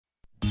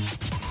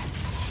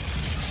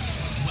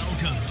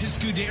Welcome to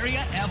Scuderia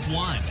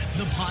F1,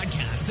 the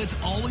podcast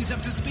that's always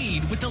up to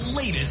speed with the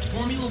latest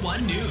Formula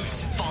One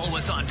news. Follow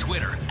us on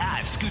Twitter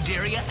at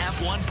Scuderia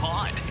F1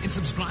 Pod and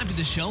subscribe to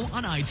the show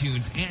on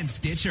iTunes and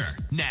Stitcher.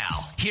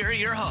 Now, here are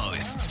your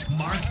hosts,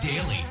 Mark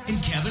Daly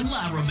and Kevin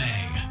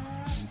Laramie.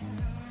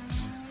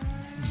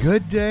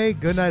 Good day,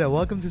 good night, and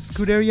welcome to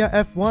Scuderia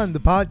F1, the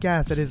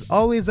podcast that is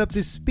always up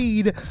to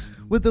speed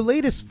with the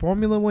latest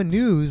Formula One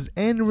news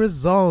and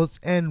results.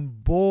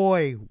 And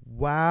boy,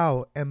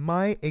 wow, am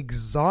I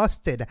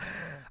exhausted.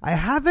 I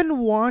haven't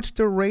watched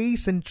a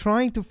race and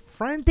trying to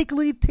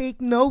frantically take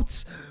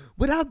notes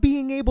without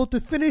being able to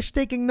finish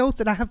taking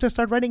notes, and I have to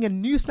start writing a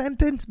new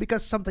sentence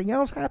because something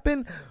else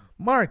happened.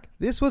 Mark,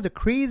 this was the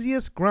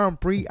craziest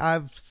Grand Prix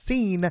I've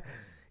seen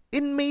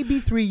in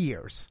maybe 3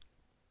 years.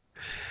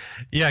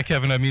 Yeah,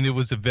 Kevin, I mean, it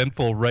was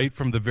eventful right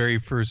from the very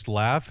first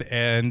lap,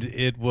 and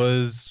it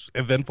was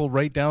eventful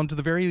right down to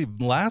the very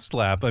last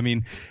lap. I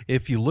mean,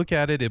 if you look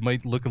at it, it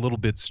might look a little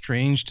bit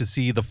strange to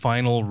see the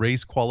final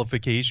race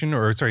classification,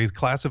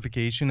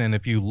 and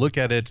if you look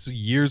at it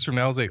years from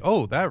now, it's like,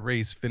 oh, that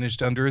race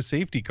finished under a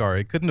safety car.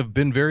 It couldn't have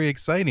been very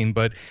exciting,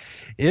 but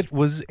it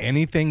was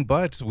anything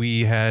but.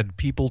 We had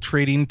people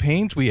trading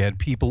paint, we had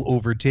people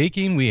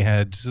overtaking, we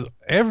had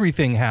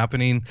everything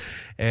happening,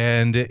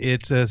 and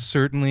it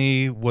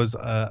certainly was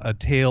a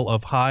tale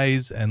of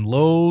highs and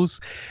lows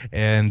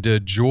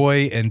and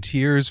joy and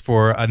tears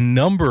for a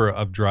number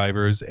of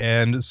drivers,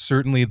 and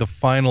certainly the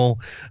final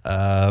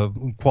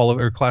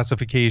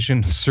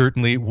classification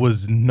certainly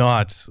was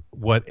not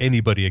what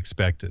anybody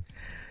expected.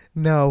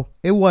 No,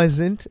 it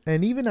wasn't.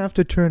 And even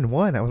after turn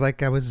one, I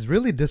was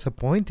really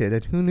disappointed.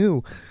 And who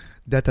knew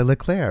that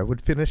Leclerc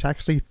would finish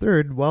actually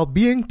third while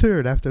being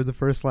third after the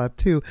first lap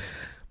too.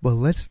 But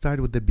let's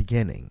start with the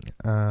beginning.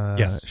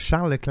 Yes.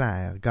 Charles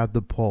Leclerc got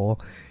the pole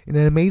in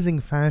an amazing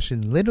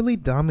fashion, literally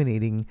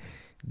dominating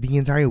the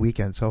entire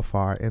weekend so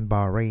far in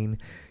Bahrain,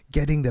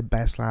 getting the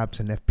best laps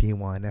in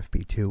FP1,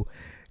 FP2,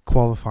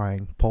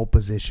 qualifying, pole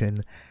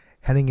position,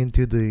 heading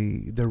into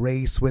the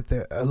race with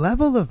a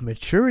level of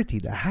maturity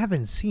that I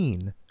haven't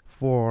seen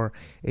for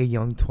a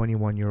young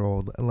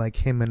 21-year-old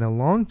like him in a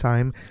long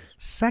time.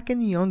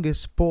 Second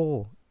youngest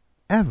pole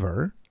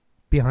ever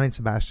behind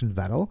Sebastian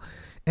Vettel,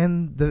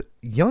 and the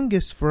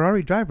youngest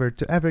Ferrari driver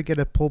to ever get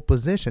a pole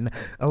position.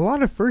 A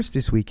lot of firsts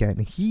this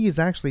weekend. He is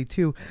actually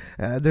too,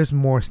 there's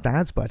more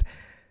stats, but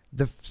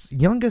the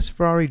youngest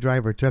Ferrari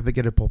driver to ever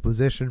get a pole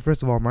position.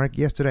 First of all, Mark,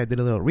 yesterday I did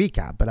a little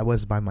recap, but I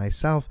was by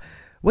myself.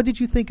 What did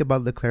you think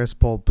about Leclerc's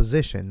pole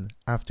position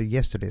after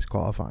yesterday's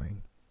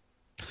qualifying?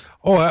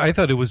 Oh, I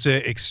thought it was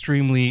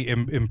extremely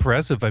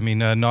impressive. I mean,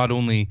 not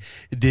only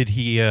did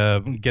he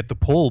get the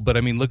pole, but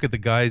I mean, look at the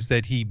guys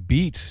that he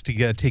beat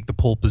to take the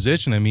pole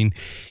position. I mean,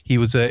 he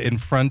was in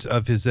front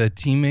of his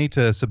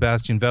teammate,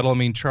 Sebastian Vettel. I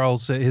mean,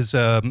 Charles, his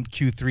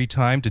Q3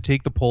 time to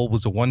take the pole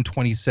was a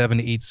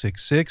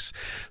 1:27.866.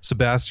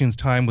 Sebastian's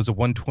time was a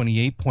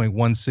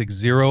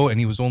 1:28.160, and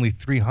he was only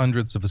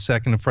 0.03 of a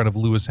second in front of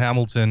Lewis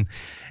Hamilton.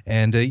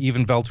 And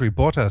even Valtteri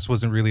Bottas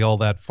wasn't really all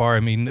that far.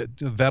 I mean,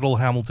 Vettel,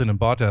 Hamilton, and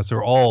Bottas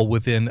are all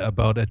within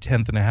about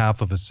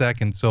 1/10.5 of a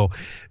second. So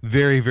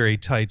very, very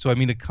tight. So, I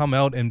mean, to come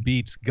out and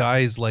beat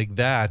guys like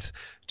that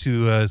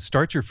to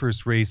start your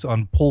first race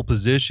on pole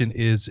position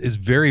is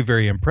very,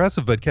 very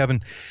impressive. But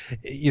Kevin,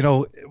 you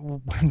know,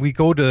 when we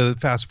go to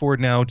fast forward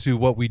now to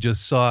what we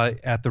just saw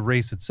at the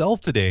race itself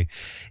today,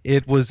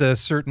 it was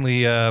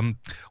certainly,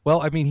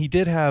 well, I mean, he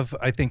did have,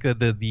 I think,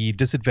 the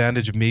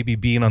disadvantage of maybe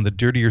being on the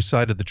dirtier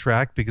side of the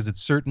track, because it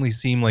certainly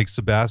seemed like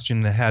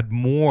Sebastian had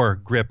more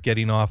grip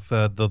getting off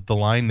the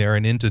line there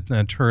and into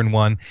turn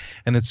one.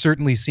 And it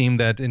certainly seemed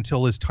that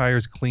until his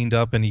tires cleaned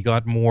up and he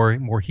got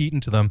more heat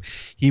into them,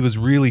 he was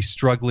really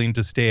struggling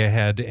to stay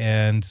ahead.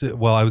 And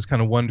well, I was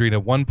kind of wondering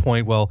at one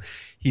point, well,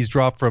 he's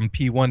dropped from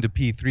P1 to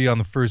P3 on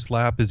the first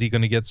lap. Is he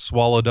going to get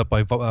swallowed up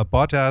by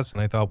Bottas?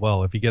 And I thought,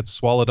 well, if he gets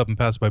swallowed up and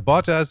passed by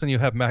Bottas, then you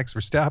have Max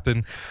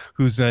Verstappen,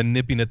 who's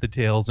nipping at the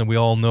tails. And we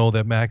all know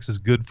that Max is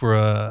good for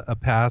a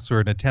pass or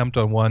an attempt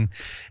on one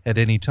at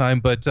any time.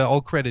 But all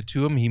credit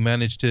to him. He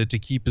managed to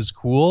keep his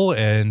cool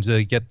and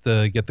get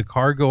the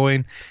car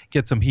going,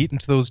 get some heat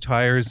into those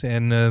tires.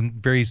 And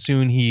very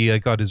soon he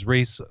got his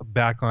race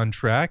back on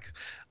track,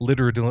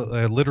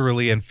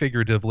 literally and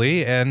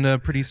figuratively.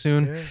 And pretty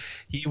soon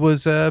he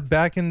was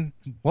back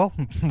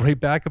right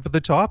back up at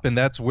the top, and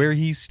that's where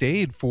he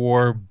stayed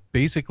for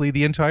basically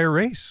the entire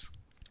race.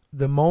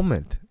 The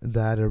moment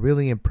that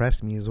really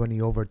impressed me is when he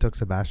overtook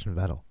Sebastian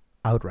Vettel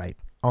outright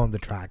on the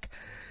track.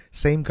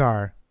 Same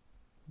car,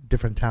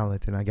 different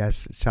talent, and I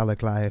guess Charles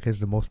Leclerc is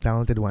the most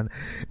talented one.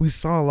 We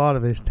saw a lot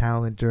of his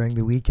talent during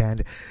the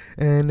weekend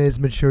and his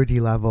maturity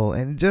level,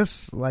 and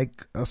just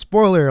like a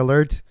spoiler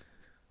alert,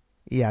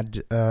 he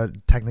had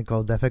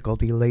technical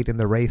difficulty late in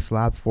the race,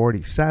 lap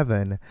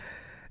 47.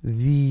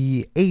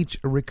 The H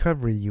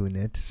recovery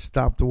unit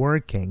stopped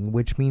working,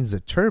 which means the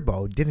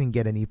turbo didn't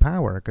get any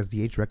power, because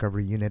the H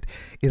recovery unit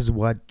is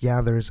what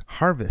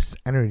harvests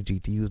energy,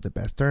 to use the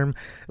best term,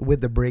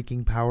 with the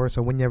braking power.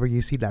 So whenever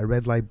you see that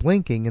red light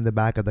blinking in the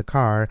back of the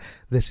car,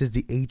 this is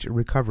the H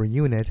recovery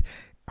unit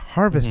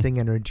harvesting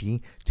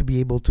energy to be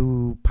able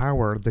to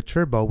power the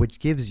turbo, which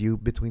gives you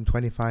between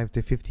 25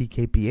 to 50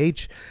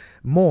 kph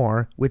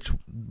more, which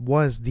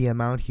was the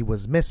amount he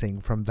was missing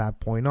from that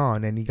point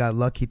on. And he got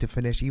lucky to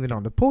finish even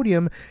on the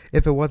podium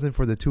if it wasn't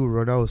for the two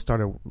Renaults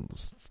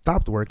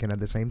stopped working at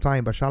the same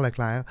time. But Charles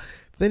Leclerc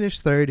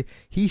finished third.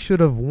 He should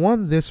have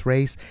won this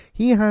race.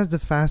 He has the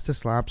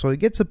fastest lap, so he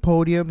gets a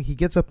podium. He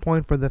gets a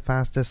point for the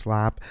fastest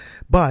lap.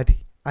 But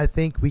I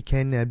think we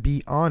can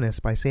be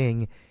honest by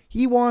saying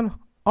he won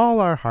all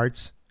our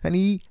hearts, and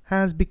he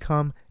has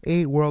become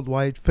a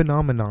worldwide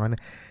phenomenon.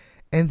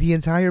 And the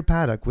entire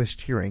paddock was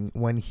cheering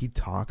when he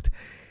talked.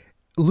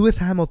 Lewis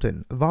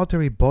Hamilton,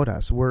 Valtteri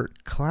Bottas were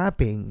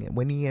clapping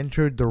when he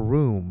entered the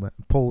room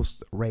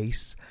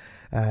post-race.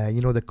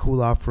 The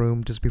cool-off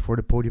room just before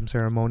the podium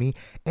ceremony.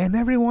 And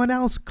everyone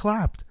else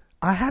clapped.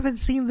 I haven't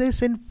seen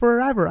this in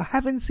forever. I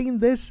haven't seen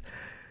this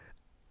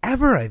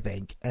ever, I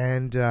think.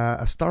 And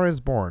a star is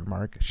born,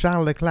 Mark.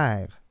 Charles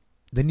Leclerc,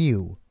 the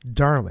new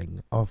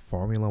darling of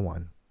Formula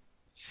One.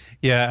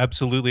 Yeah,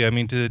 absolutely. I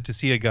mean, to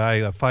see a guy,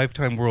 a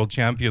five-time world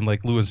champion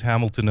like Lewis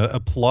Hamilton,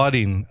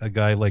 applauding a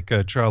guy like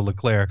Charles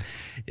Leclerc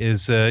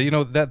is,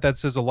 that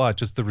says a lot.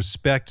 Just the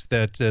respect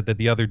that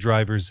the other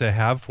drivers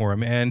have for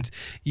him. And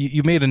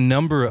you made a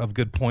number of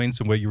good points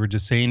in what you were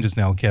just saying just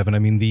now, Kevin. I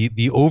mean,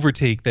 the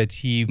overtake that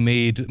he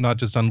made, not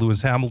just on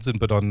Lewis Hamilton,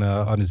 but on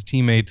his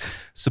teammate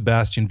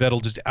Sebastian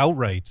Vettel, just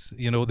outright.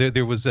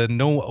 There was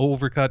no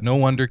overcut,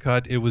 no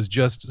undercut. It was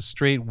just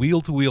straight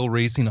wheel-to-wheel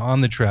racing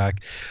on the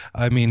track.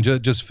 I mean,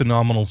 just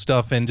phenomenal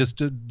stuff, and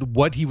just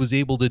what he was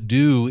able to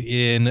do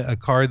in a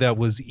car that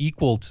was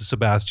equal to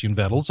Sebastian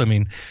Vettel's. I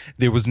mean,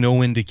 there was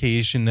no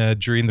indication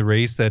during the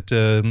race that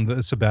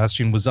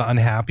Sebastian was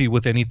unhappy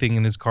with anything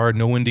in his car.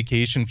 No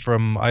indication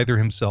from either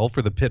himself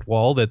or the pit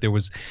wall that there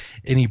was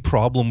any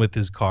problem with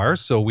his car.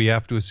 So we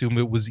have to assume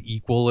it was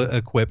equal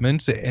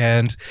equipment,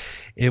 and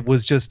it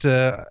was just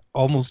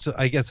almost,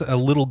 I guess, a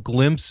little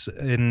glimpse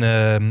in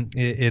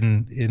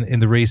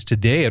the race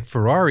today at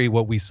Ferrari,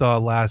 what we saw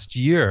last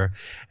year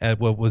at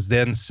what was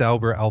then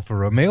Sauber Alfa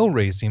Romeo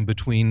racing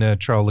between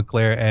Charles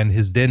Leclerc and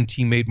his then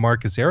teammate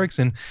Marcus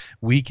Ericsson,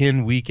 week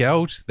in, week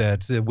out,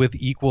 that with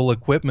equal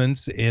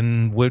equipment,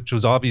 in which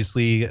was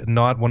obviously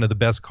not one of the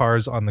best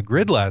cars on the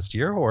grid last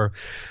year, or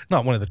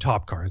not one of the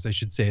top cars, I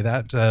should say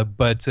that,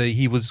 but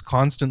he was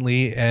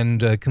constantly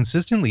and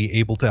consistently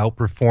able to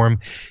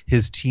outperform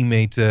his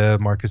teammate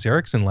Marcus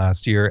Ericsson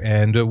last year,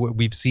 and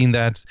we've seen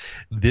that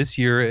this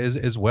year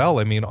as well.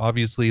 I mean,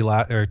 obviously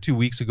 2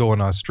 weeks ago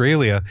in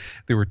Australia,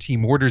 there were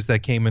team orders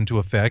that came into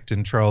effect,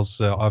 and Charles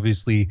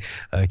obviously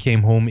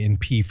came home in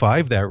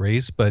P5 that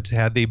race. But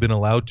had they been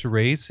allowed to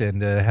race,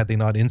 and had they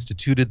not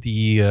instituted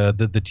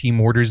the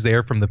team orders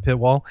there from the pit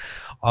wall,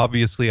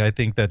 obviously I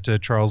think that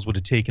Charles would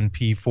have taken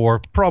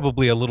P4.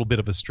 Probably a little bit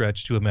of a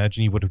stretch to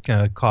imagine he would have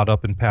kind of caught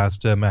up and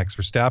passed Max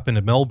Verstappen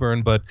in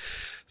Melbourne, but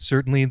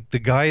certainly the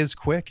guy is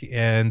quick,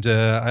 and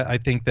I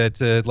think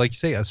that, like you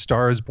say, a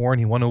star is born.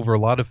 He won over a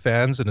lot of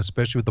fans, and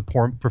especially with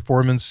the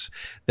performance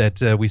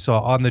that we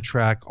saw on the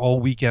track all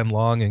weekend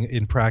long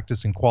in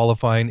practice and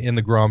qualifying, in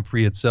the Grand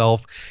Prix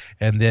itself,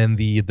 and then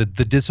the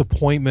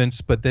disappointments,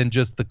 but then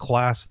just the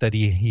class that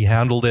he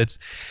handled it.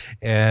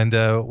 And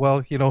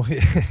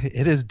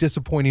it is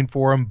disappointing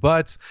for him,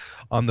 but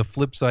on the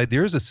flip side,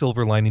 there is a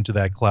silver lining to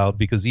that cloud,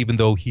 because even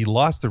though he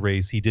lost the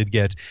race, he did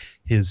get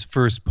his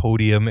first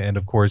podium, and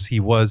of course he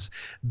was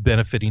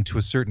benefiting to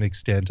a certain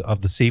extent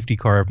of the safety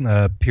car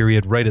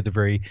period right at the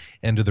very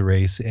end of the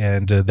race,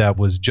 and that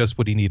was just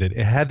what he needed.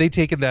 Had they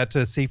taken that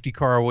safety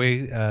car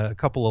away a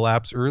couple of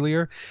laps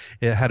earlier,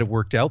 had it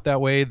worked out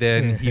that way,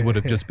 then he would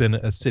have just been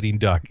a sitting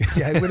duck.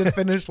 Yeah, he would have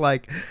finished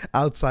like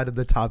outside of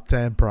the top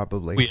 10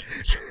 probably.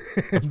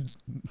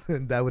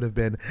 That would have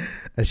been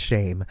a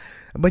shame.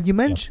 But you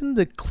mentioned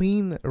the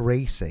clean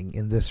racing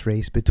in this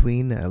race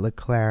between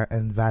Leclerc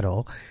and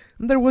Vettel.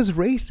 There was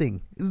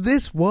racing.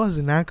 This was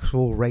an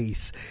actual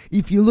race.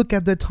 If you look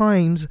at the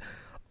times,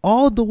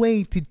 all the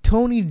way to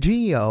Tony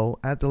Gio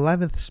at the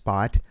 11th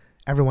spot,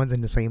 everyone's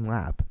in the same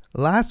lap.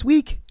 Last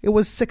week, it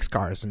was 6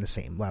 cars in the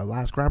same lap.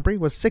 Last Grand Prix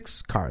was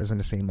 6 cars in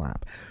the same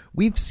lap.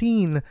 We've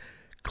seen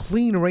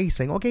clean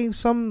racing. Okay,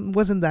 some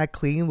wasn't that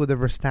clean with the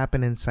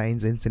Verstappen and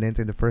Sainz incident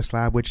in the first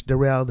lap, which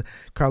derailed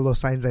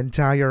Carlos Sainz's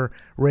entire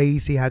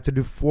race. He had to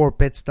do 4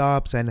 pit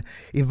stops, and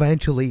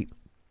eventually,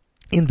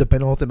 in the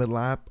penultimate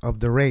lap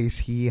of the race,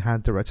 he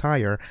had to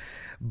retire.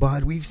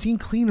 But we've seen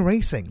clean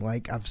racing.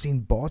 Like, I've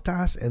seen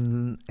Bottas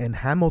and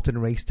Hamilton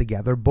race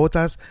together.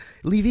 Bottas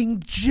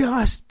leaving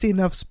just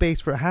enough space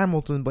for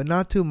Hamilton, but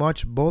not too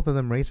much. Both of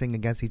them racing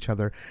against each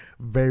other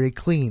very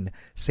clean.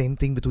 Same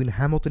thing between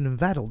Hamilton and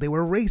Vettel. They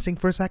were racing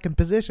for second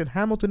position.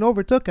 Hamilton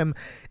overtook him,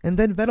 and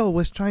then Vettel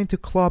was trying to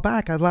claw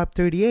back at lap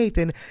 38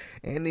 and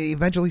he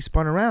eventually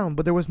spun around,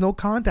 but there was no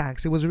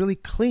contacts. It was really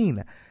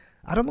clean.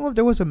 I don't know if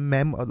there was a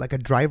memo, like a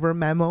driver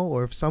memo,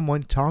 or if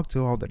someone talked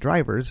to all the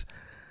drivers,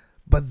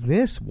 but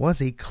this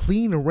was a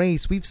clean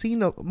race. We've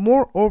seen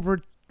more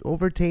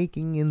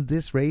overtaking in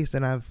this race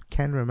than I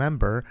can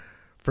remember,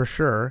 for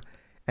sure.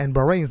 And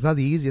Bahrain is not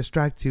the easiest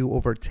track to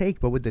overtake,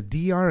 but with the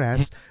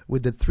DRS,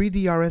 with the 3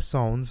 DRS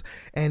zones,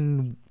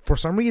 and for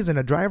some reason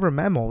a driver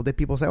memo that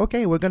people say,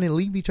 okay, we're going to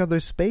leave each other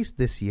space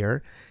this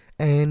year,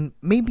 and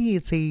maybe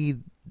it's a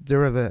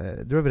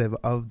derivative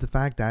of the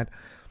fact that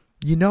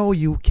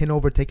you can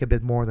overtake a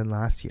bit more than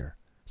last year.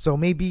 So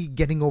maybe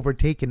getting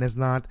overtaken is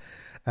not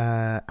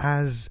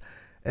as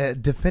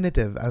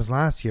definitive as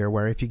last year,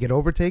 where if you get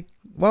overtake,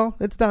 well,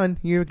 it's done.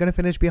 You're going to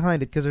finish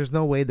behind it because there's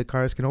no way the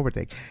cars can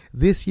overtake.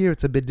 This year,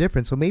 it's a bit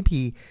different. So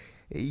maybe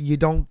you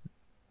don't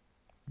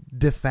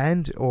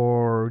defend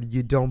or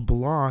you don't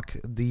block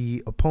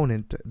the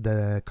opponent,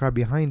 the car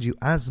behind you,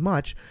 as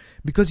much,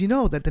 because you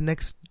know that the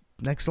next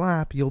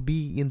lap you'll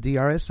be in the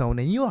DRS zone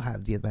and you'll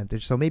have the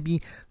advantage. So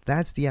maybe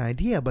that's the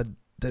idea, but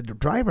the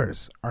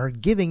drivers are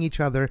giving each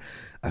other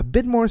a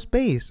bit more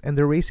space and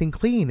they're racing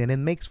clean, and it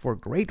makes for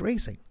great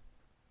racing.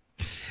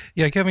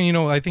 Yeah, Kevin,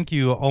 I think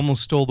you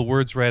almost stole the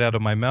words right out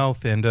of my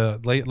mouth. And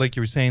like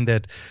you were saying,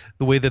 that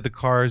the way that the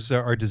cars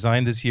are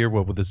designed this year,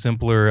 with the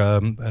simpler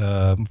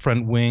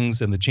front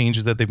wings and the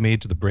changes that they've made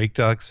to the brake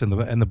ducts and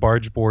the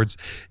barge boards,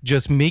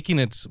 just making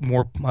it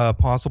more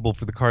possible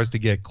for the cars to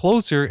get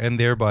closer. And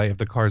thereby, if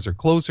the cars are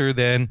closer,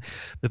 then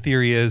the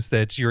theory is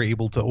that you're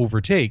able to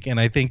overtake.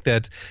 And I think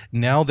that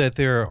now that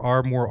there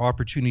are more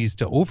opportunities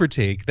to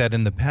overtake, that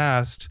in the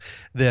past,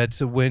 that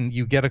when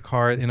you get a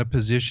car in a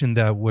position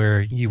that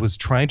where he was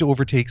trying to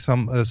overtake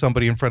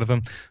somebody in front of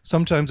him,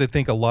 sometimes I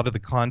think a lot of the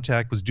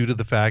contact was due to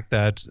the fact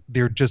that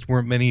there just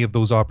weren't many of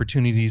those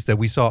opportunities, that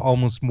we saw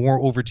almost more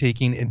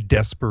overtaking in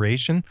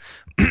desperation,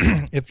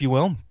 if you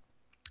will.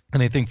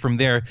 And I think from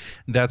there,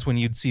 that's when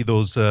you'd see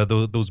those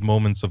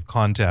moments of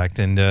contact.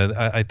 And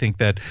I think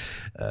that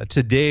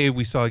today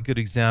we saw a good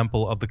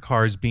example of the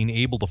cars being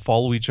able to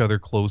follow each other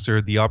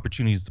closer, the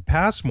opportunities to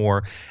pass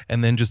more,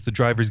 and then just the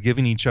drivers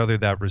giving each other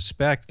that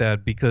respect,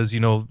 that because,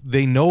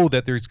 they know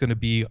that there's going to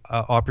be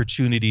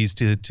opportunities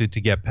to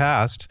get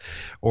past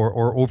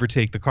or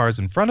overtake the cars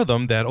in front of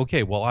them, that,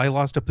 okay, well, I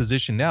lost a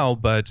position now,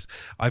 but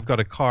I've got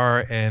a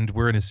car and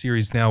we're in a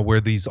series now where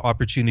these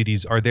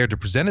opportunities are there to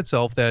present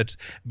itself, that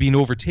being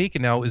overtaken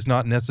now is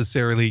not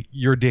necessarily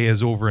your day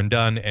is over and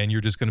done and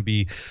you're just going to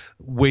be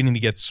waiting to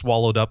get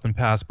swallowed up and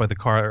passed by the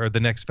car or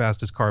the next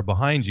fastest car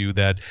behind you.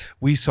 That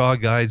we saw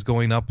guys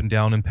going up and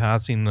down and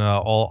passing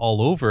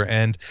all over,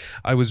 and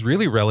I was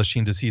really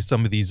relishing to see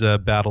some of these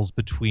battles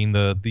between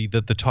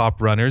the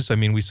top runners. I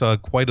mean, we saw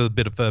quite a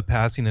bit of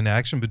passing in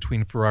action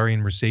between Ferrari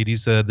and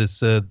Mercedes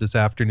this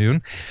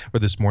afternoon,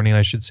 or this morning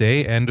I should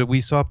say, and we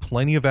saw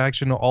plenty of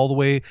action all the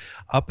way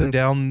up and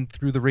down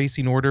through the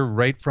racing order,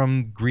 right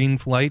from green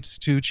lights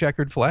to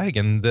checkered flag,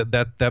 and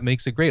that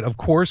makes it great. Of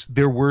course,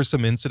 there were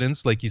some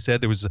incidents, like you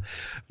said. There was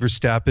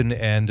Verstappen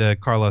and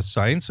Carlos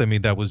Sainz. I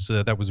mean, that was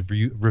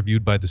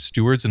reviewed by the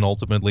stewards, and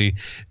ultimately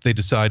they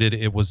decided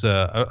it was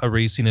a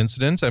racing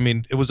incident. I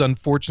mean, it was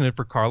unfortunate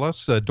for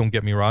Carlos. Don't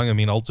get me wrong. I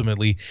mean,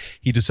 ultimately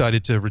he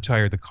decided to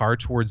retire the car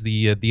towards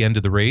the end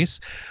of the race,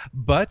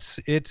 but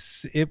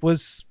it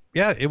was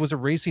a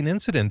racing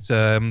incident.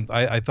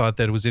 I thought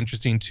that it was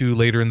interesting, too,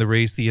 later in the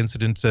race, the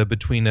incident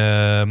between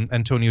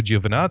Antonio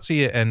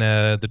Giovinazzi and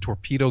the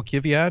torpedo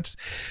Kvyat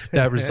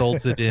that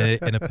resulted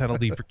in a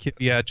penalty for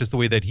Kvyat, just the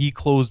way that he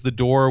closed the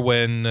door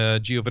when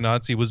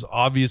Giovinazzi was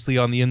obviously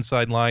on the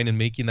inside line and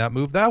making that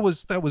move. That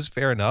was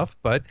fair enough,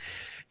 but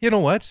you know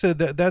what? So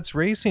that's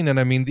racing, and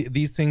I mean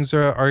these things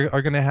are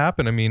going to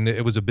happen. I mean,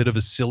 it was a bit of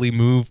a silly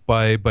move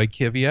by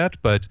Kvyat,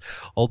 but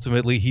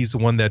ultimately he's the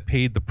one that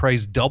paid the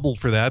price double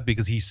for that,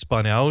 because he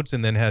spun out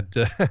and then had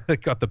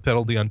got the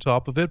penalty on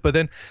top of it. But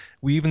then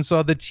we even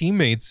saw the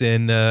teammates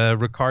in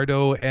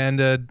Ricciardo and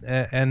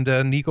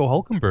Nico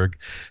Hülkenberg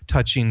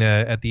touching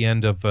at the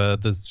end of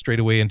the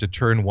straightaway into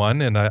turn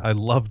one, and I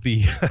love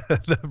the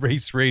the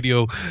race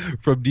radio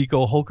from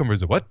Nico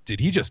Hülkenberg. What, did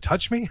he just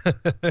touch me,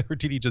 or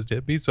did he just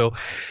hit me? So,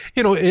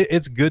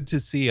 it's good to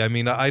see. I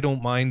mean, I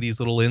don't mind these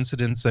little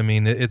incidents. I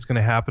mean, it's going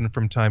to happen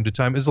from time to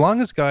time, as long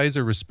as guys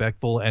are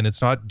respectful and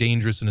it's not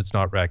dangerous and it's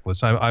not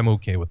reckless. I'm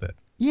okay with it.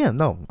 Yeah,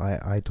 no,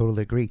 I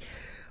totally agree.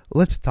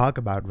 Let's talk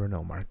about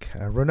Renault, Mark.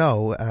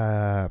 Renault,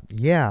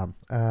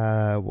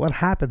 what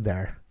happened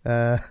there?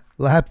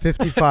 Lap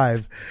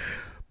 55.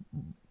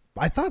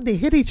 I thought they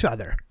hit each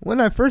other.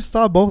 When I first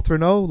saw both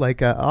Renault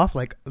off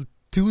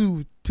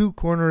two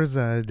corners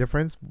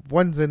difference,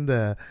 one's in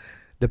the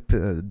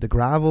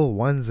gravel,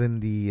 one's in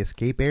the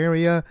escape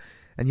area,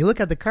 and you look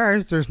at the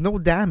cars, there's no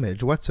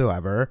damage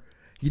whatsoever.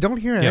 You don't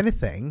hear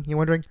anything. You're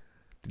wondering,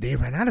 did they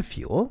run out of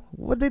fuel?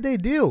 What did they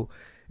do?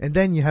 And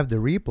then you have the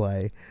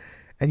replay,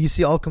 and you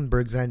see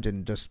Hülkenberg's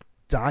engine just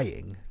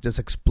dying, just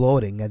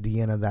exploding at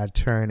the end of that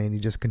turn, and he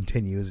just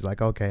continues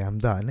like, okay, I'm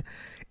done.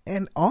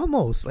 And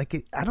almost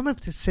like, I don't know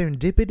if it's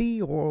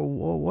serendipity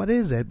or what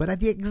is it, but at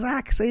the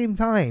exact same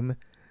time,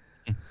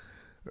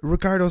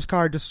 Ricciardo's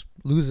car just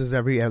loses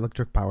every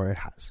electric power it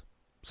has.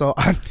 So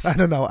I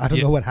don't know. I don't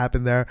know what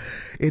happened there.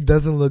 It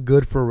doesn't look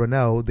good for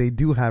Renault. They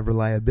do have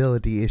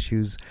reliability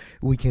issues.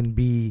 We can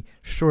be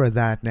sure of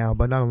that now.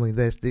 But not only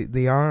this,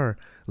 they are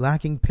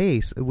lacking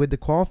pace with the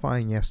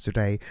qualifying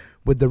yesterday,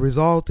 with the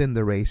result in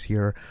the race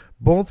here.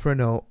 Both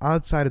Renault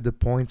outside of the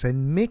points,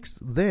 and mix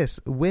this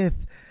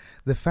with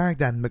the fact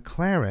that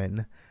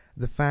McLaren,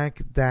 the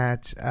fact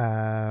that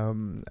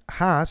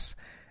Haas,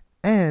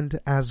 and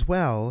as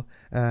well,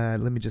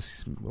 let me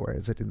just, where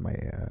is it in my,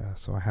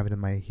 so I have it in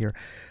my here.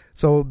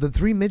 So the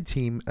three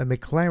mid-team,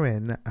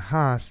 McLaren,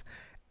 Haas,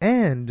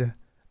 and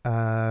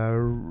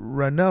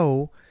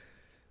Renault,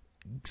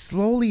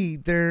 slowly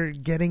they're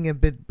getting a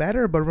bit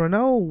better, but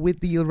Renault, with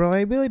the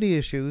reliability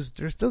issues,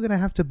 they're still going to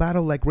have to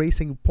battle like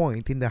Racing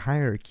Point in the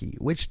hierarchy,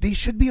 which they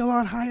should be a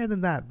lot higher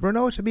than that.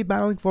 Renault should be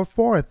battling for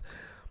fourth,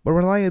 but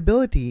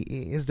reliability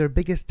is their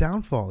biggest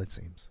downfall, it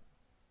seems.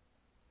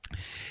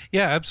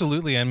 Yeah,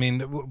 absolutely. I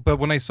mean, but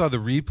when I saw the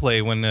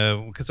replay,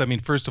 because I mean,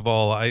 first of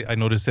all, I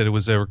noticed that it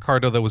was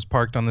Ricardo that was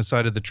parked on the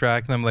side of the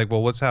track, and I'm like,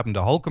 well, what's happened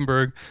to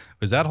Hulkenberg?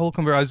 Was that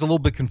Hulkenberg? I was a little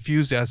bit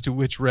confused as to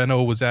which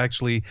Renault was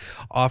actually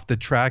off the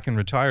track and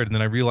retired, and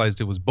then I realized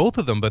it was both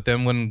of them. But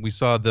then when we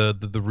saw the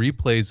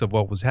replays of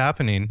what was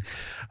happening,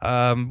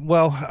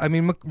 well, I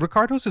mean,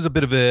 Ricardo's is a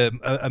bit of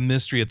a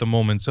mystery at the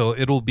moment, so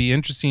it'll be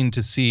interesting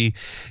to see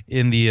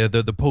in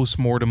the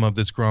post-mortem of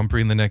this Grand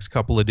Prix in the next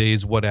couple of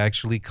days what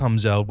actually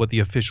comes out, what the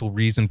official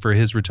reason for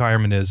his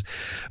retirement is.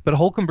 But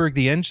Hulkenberg,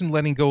 the engine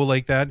letting go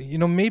like that,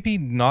 maybe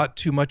not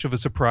too much of a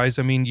surprise.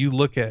 I mean, you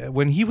look at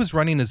when he was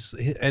running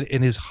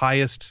in his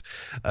highest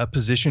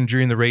position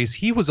during the race,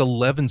 he was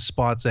 11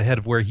 spots ahead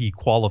of where he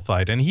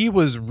qualified, and he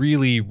was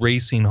really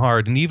racing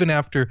hard. And even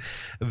after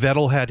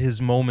Vettel had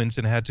his moments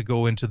and had to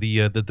go into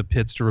the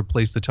pits to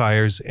replace the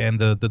tires and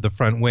the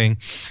front wing,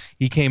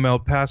 he came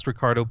out past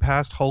Ricardo,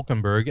 past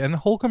Hulkenberg, and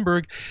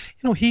Hulkenberg,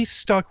 he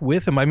stuck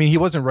with him. I mean, he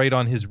wasn't right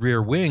on his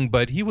rear wing,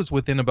 but he was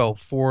within about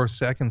 4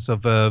 seconds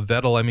of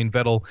Vettel. I mean,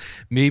 Vettel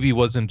maybe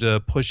wasn't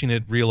pushing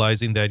it,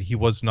 realizing that he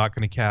was not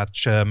going to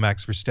catch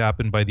Max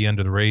Verstappen by the end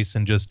of the race,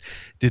 and just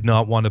did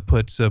not want to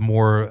put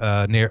more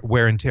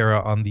wear and tear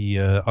on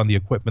the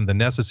equipment than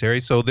necessary.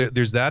 So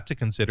there's that to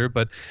consider.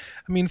 But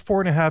I mean,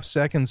 4.5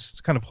 seconds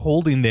kind of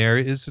holding there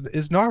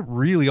is not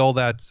really all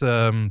that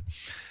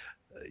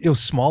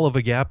small of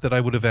a gap that I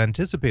would have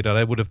anticipated.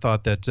 I would have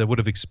thought that would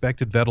have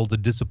expected Vettel to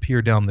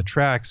disappear down the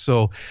track.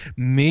 So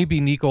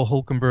maybe Nico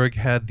Hulkenberg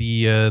had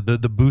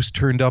the boost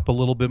turned up a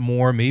little bit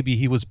more. Maybe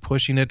he was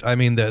pushing it. I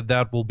mean,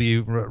 that will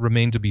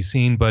remain to be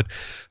seen. But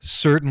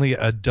certainly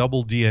a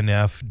double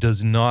DNF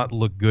does not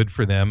look good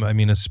for them. I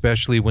mean,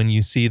 especially when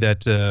you see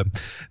that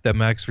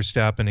Max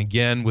Verstappen,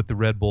 again with the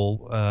Red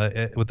Bull,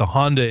 with the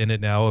Honda in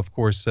it now. Of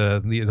course,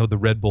 the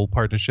Red Bull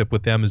partnership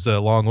with them is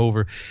long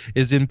over.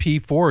 Is in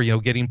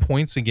P4, getting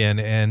points again,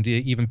 and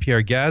even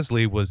Pierre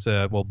Gasly was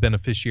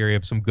beneficiary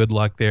of some good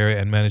luck there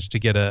and managed to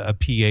get a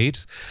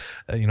P8.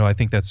 I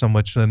think that so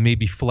much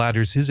maybe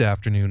flatters his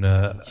afternoon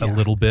a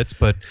little bit,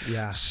 but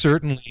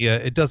certainly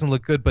it doesn't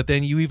look good. But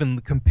then you even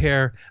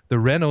compare the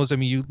Renaults. I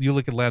mean, you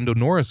look at Lando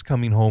Norris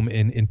coming home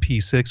in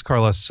P6.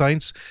 Carlos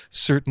Sainz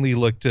certainly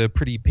looked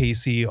pretty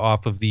pacey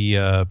off of the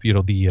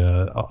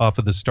off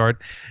of the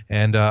start,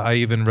 and I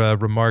even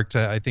remarked.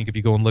 I think if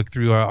you go and look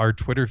through our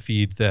Twitter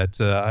feed, that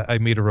I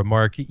made a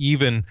remark.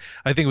 Even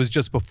I think it was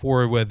just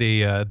before where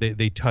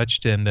they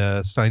touched and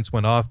Sainz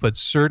went off. But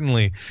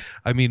certainly,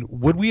 I mean,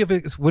 would we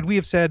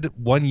have said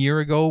 1 year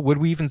ago? Would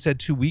we even said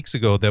 2 weeks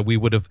ago that we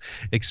would have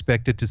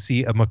expected to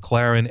see a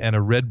McLaren and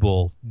a Red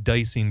Bull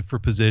dicing for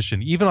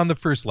position, even on the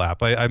first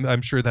lap?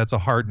 I'm sure that's a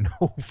hard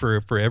no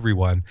for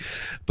everyone.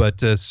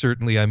 But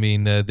certainly, I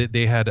mean,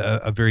 they had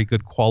a very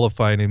good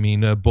qualifying. I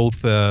mean,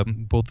 both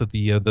of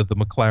the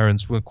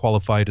McLarens were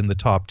qualified in the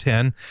top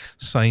 10.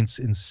 Sainz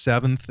in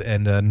 7th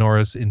and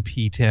Norris in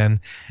P10.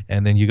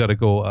 And then you got to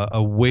go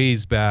a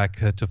ways back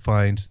to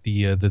find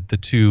the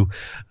two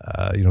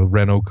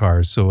Renault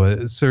cars.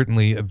 So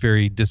certainly a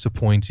very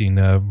disappointing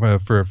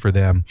for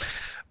them.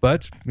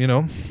 But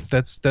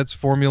that's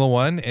Formula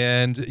One,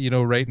 and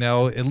right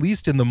now, at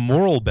least in the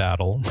moral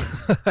battle,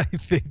 I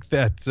think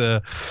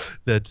that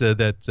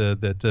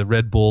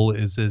Red Bull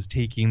is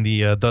taking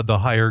the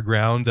higher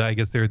ground. I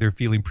guess they're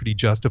feeling pretty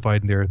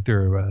justified in their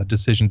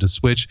decision to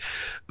switch,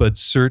 but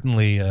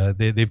certainly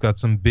they've got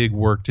some big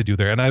work to do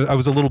there. And I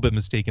was a little bit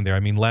mistaken there. I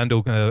mean,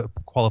 Lando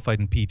qualified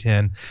in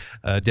P10,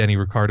 Danny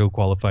Ricciardo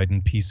qualified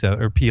in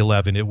P7 or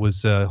P11. It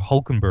was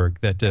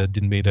Hulkenberg that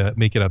didn't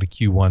make it out of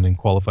Q1 and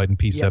qualified in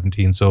P17.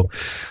 Yep. So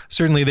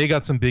certainly they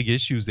got some big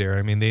issues there.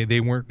 I mean, they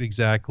weren't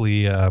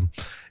exactly,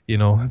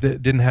 they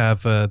didn't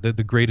have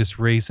the greatest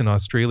race in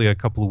Australia a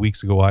couple of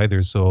weeks ago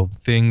either. So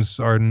things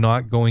are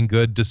not going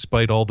good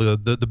despite all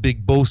the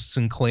big boasts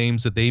and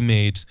claims that they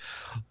made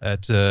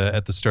at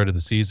the start of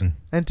the season.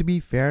 And to be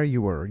fair,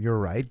 you're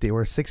right. They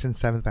were 6th and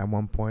 7th at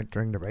one point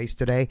during the race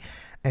today.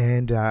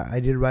 And I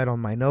did write on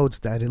my notes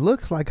that it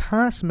looks like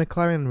Haas,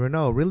 McLaren, and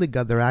Renault really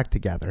got their act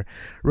together.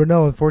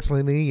 Renault,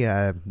 unfortunately,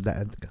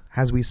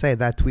 as we say,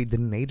 that tweet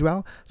didn't age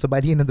well. So by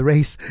the end of the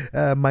race,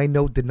 my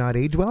note did not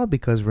age well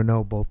because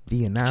Renault both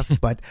DNF.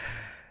 But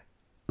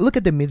look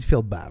at the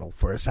midfield battle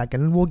for a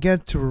second, and we'll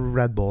get to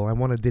Red Bull. I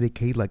want to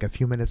dedicate like a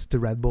few minutes to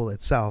Red Bull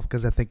itself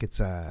because I think it's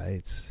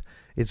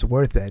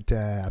worth it.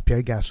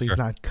 Pierre Gasly's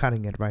not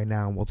cutting it right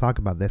now, and we'll talk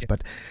about this.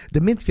 But the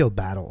midfield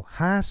battle,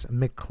 Haas,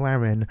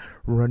 McLaren,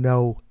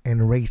 Renault,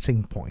 and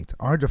Racing Point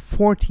are the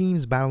four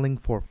teams battling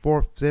for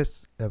fourth,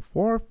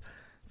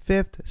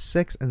 fifth,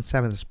 sixth, and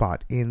seventh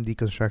spot in the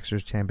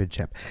Constructors'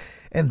 Championship.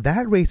 And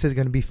that race is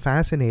going to be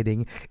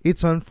fascinating.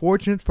 It's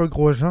unfortunate for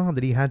Grosjean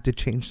that he had to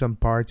change some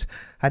parts,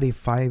 had a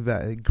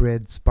 5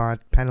 grid spot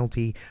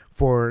penalty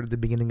for the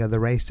beginning of the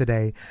race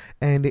today.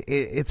 And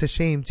it's a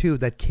shame, too,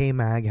 that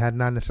K-Mag had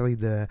not necessarily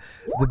the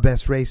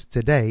best race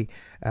today.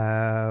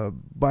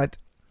 But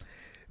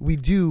we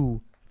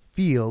do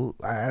feel,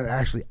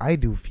 I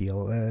do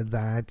feel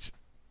that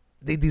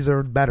they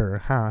deserved better,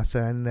 Haas,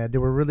 and they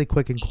were really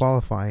quick in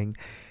qualifying.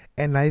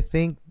 And I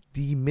think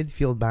the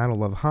midfield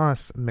battle of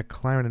Haas,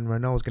 McLaren, and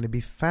Renault is going to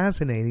be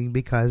fascinating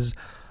because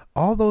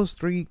all those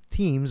three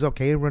teams,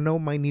 okay, Renault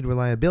might need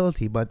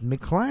reliability, but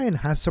McLaren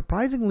has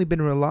surprisingly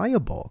been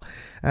reliable.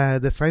 The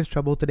Sainz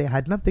trouble today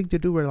had nothing to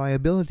do with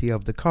reliability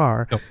of the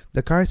car. Nope.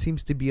 The car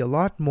seems to be a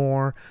lot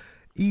more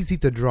easy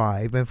to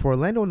drive, and for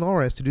Lando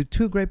Norris to do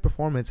 2 great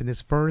performances in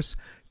his first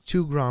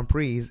 2 Grand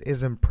Prix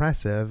is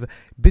impressive.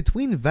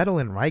 Between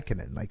Vettel and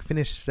Raikkonen, like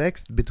finished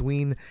 6th,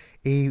 between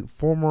a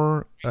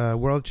former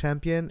world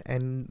champion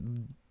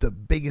and the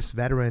biggest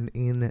veteran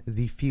in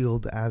the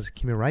field as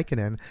Kimi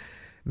Raikkonen,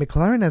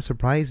 McLaren has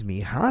surprised me.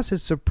 Haas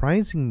is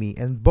surprising me,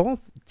 and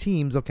both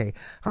teams, okay,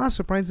 Haas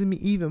surprising me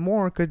even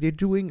more because they're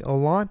doing a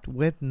lot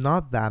with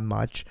not that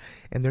much,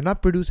 and they're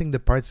not producing the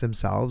parts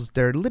themselves.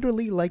 They're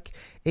literally like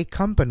a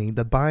company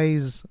that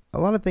buys a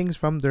lot of things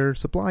from their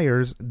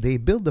suppliers. They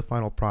build the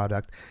final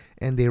product,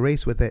 and they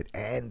race with it,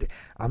 and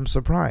I'm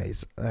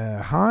surprised.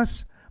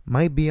 Haas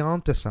might be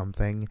onto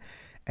something,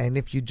 and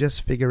if you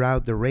just figure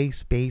out the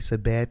race pace a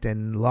bit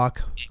and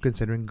luck,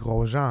 considering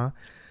Grosjean,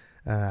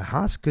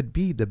 Haas could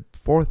be the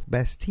 4th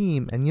best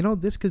team, and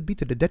this could be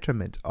to the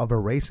detriment of a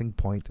Racing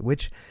Point,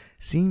 which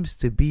seems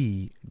to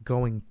be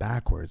going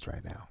backwards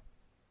right now.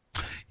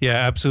 Yeah,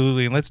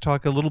 absolutely. And let's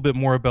talk a little bit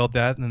more about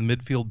that in the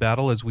midfield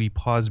battle as we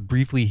pause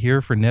briefly here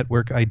for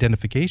network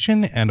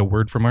identification and a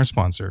word from our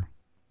sponsor.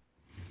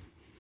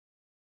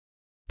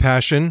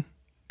 Passion,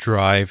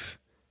 drive,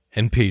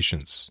 and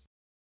patience.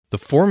 The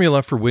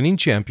formula for winning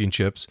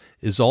championships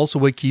is also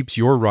what keeps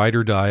your ride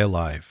or die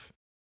alive.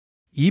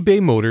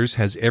 eBay Motors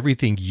has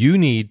everything you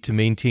need to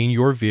maintain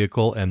your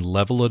vehicle and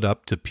level it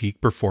up to peak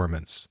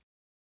performance.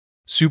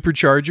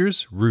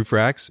 Superchargers, roof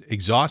racks,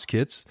 exhaust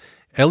kits,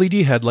 LED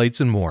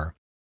headlights, and more.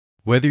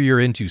 Whether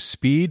you're into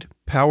speed,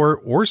 power,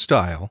 or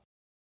style,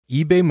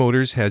 eBay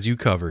Motors has you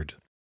covered.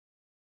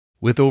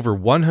 With over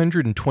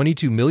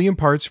 122 million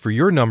parts for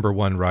your number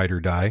one ride or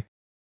die,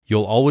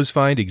 you'll always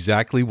find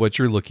exactly what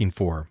you're looking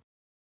for.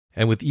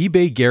 And with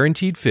eBay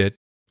Guaranteed Fit,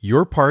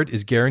 your part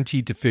is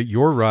guaranteed to fit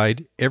your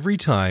ride every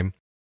time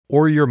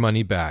or your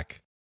money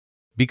back.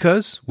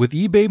 Because with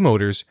eBay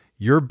Motors,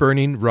 you're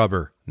burning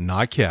rubber,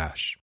 not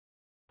cash.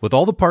 With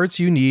all the parts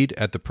you need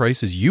at the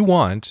prices you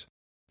want,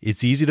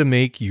 it's easy to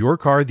make your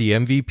car the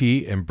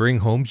MVP and bring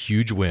home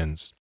huge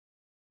wins.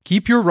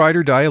 Keep your ride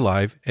or die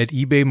alive at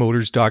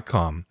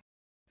ebaymotors.com.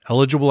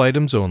 Eligible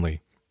items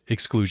only.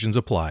 Exclusions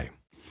apply.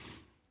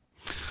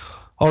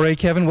 All right,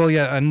 Kevin. Well,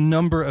 yeah, a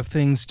number of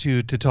things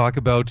to talk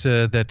about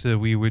that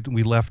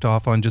we left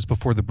off on just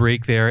before the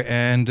break there,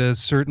 and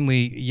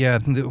certainly, yeah,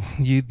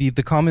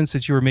 the comments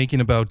that you were making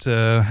about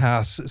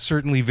Haas,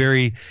 certainly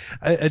very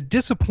a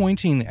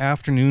disappointing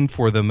afternoon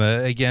for them.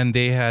 Again,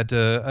 they had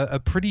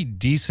a pretty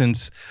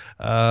decent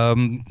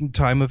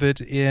time of it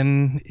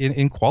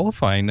in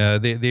qualifying.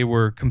 They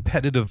were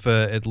competitive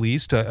at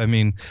least. I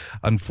mean,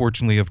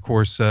 unfortunately, of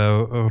course,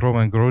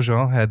 Romain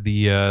Grosjean had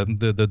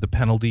the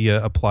penalty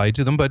applied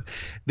to them, but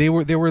they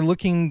were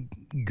looking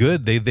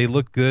good. They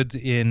looked good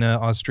in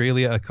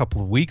Australia a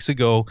couple of weeks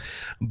ago,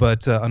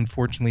 but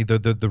unfortunately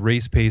the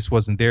race pace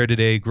wasn't there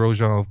today.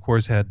 Grosjean, of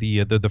course, had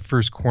the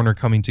first corner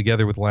coming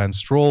together with Lance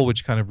Stroll,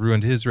 which kind of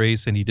ruined his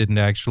race, and he didn't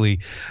actually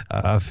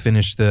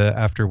finish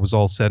after it was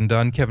all said and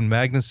done. Kevin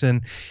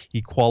Magnussen,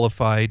 he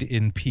qualified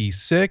in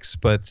P6,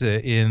 but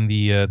in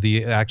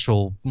the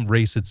actual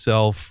race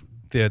itself,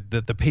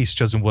 the pace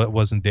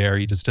wasn't there.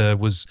 He just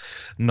was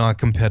not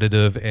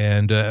competitive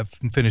and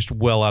finished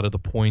well out of the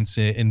points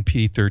in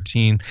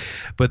P13.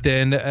 But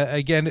then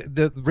again,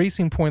 the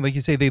Racing Point, like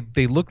you say,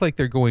 they look like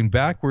they're going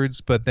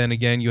backwards. But then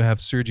again, you have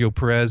Sergio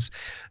Perez.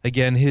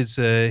 Again, his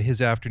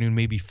afternoon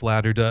may be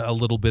flattered a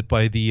little bit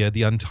by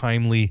the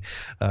untimely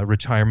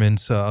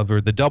retirement or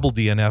the double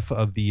DNF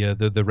of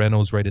the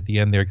Renaults right at the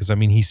end there. Because I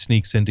mean, he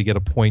sneaks in to get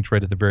a point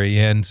right at the very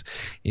end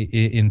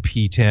in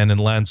P10, and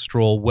Lance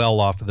Stroll well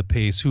off of the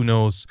pace. Who knows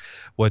knows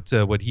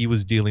what he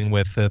was dealing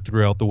with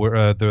throughout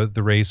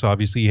the race.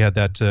 Obviously, he had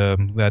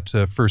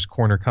that first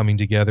corner coming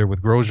together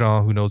with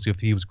Grosjean. Who knows if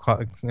he was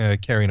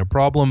carrying a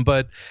problem,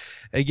 but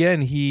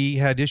again, he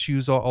had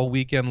issues all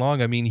weekend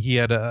long. I mean, he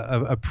had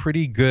a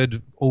pretty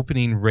good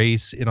opening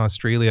race in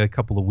Australia a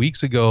couple of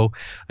weeks ago.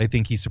 I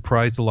think he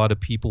surprised a lot of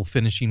people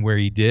finishing where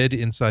he did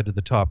inside of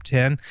the top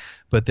 10.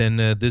 But then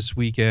this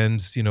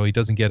weekend, he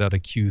doesn't get out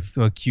of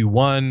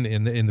Q1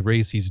 in the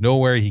race. He's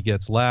nowhere. He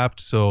gets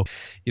lapped. So,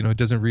 it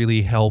doesn't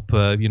really help,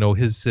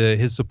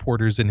 his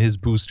supporters and his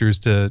boosters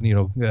to,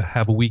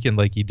 have a weekend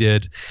like he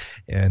did.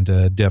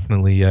 And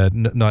definitely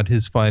not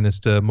his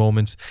finest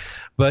moments.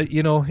 But,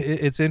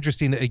 it's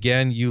interesting.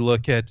 Again, you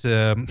look at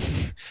the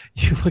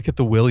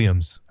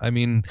Williams. I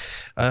mean,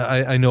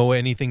 I know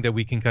anything that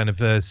we can kind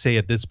of say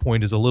at this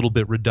point is a little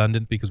bit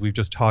redundant because we've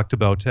just talked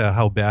about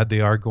how bad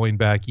they are going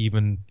back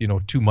even,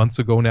 2 months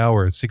ago now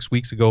or 6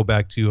 weeks ago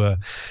back to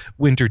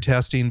winter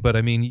testing. But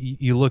I mean,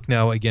 you look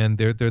now again,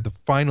 they're the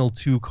final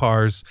two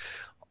cars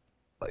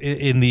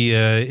in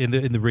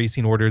the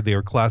racing order. They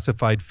are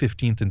classified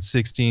 15th and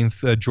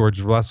 16th. George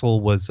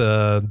Russell was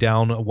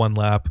down one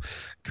lap.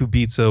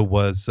 Kubica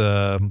was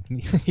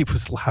he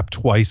was lapped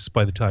twice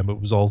by the time it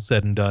was all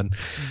said and done.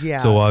 Yeah.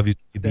 So obviously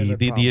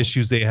the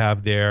issues they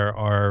have there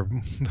are,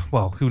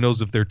 well, who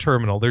knows if they're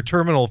terminal. They're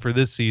terminal for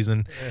this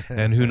season,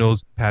 and who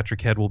knows if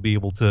Patrick Head will be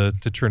able to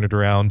turn it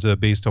around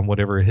based on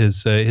whatever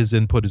his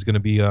input is going to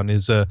be on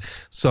his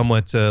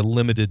somewhat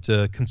limited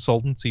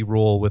consultancy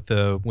role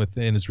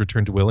within his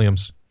return to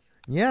Williams.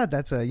 Yeah,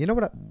 that's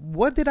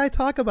what did I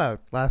talk about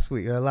last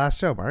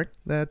show, Mark?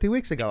 2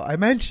 weeks ago. I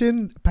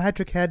mentioned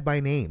Patrick Head by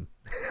name.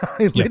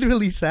 I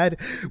literally said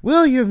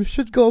Williams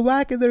should go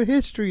back in their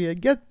history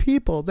and get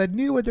people that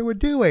knew what they were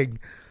doing.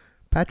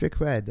 Patrick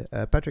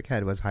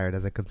Head was hired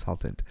as a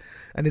consultant,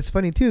 and it's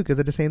funny too because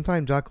at the same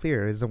time, Jacques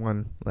Clear is the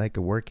one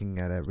working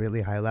at a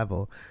really high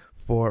level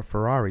for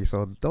Ferrari.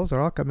 So those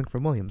are all coming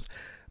from Williams.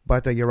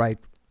 But you're right,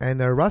 and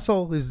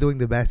Russell is doing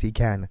the best he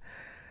can.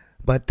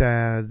 But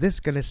this is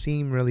going to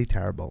seem really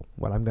terrible,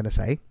 what I'm going to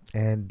say.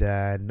 And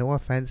no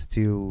offense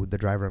to the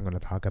driver I'm going to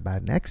talk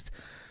about next.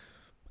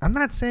 I'm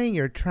not saying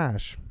you're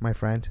trash, my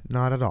friend.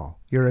 Not at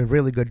all. You're a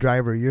really good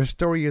driver. Your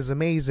story is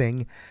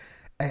amazing.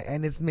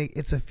 And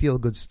it's a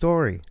feel-good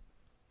story.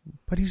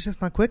 But he's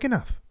just not quick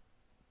enough.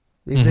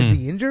 Is it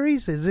the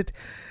injuries? Is it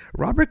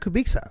Robert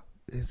Kubica?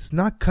 It's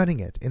not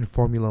cutting it in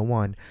Formula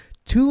 1.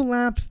 2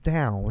 laps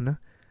down.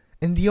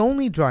 And the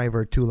only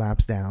driver 2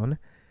 laps down.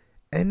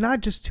 And not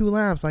just 2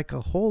 laps, like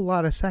a whole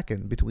lot of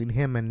second between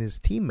him and his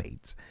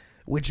teammates.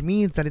 Which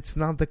means that it's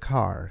not the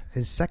car.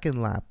 His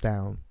second lap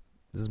down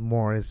is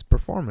more his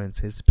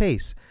performance, his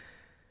pace.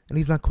 And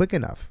he's not quick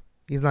enough.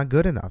 He's not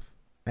good enough.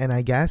 And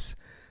I guess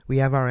we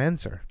have our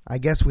answer. I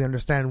guess we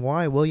understand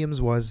why Williams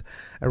was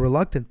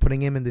reluctant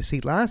putting him in the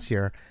seat last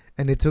year.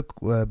 And it took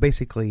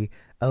basically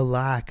a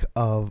lack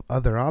of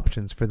other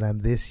options for them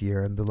this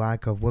year. And the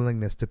lack of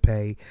willingness to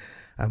pay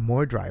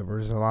more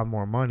drivers a lot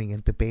more money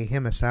and to pay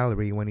him a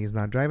salary when he's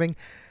not driving.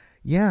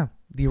 Yeah,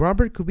 the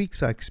Robert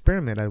Kubica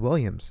experiment at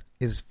Williams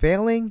is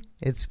failing.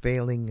 It's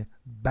failing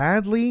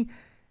badly.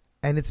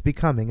 And it's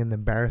becoming an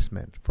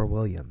embarrassment for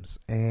Williams.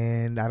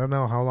 And I don't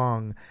know how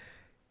long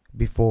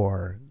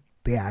before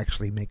they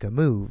actually make a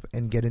move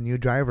and get a new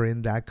driver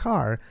in that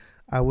car.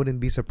 I wouldn't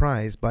be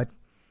surprised. But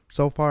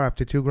so far,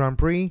 after 2 Grand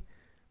Prix,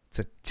 it's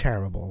a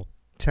terrible,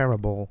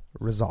 terrible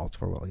result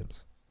for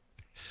Williams.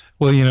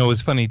 Well,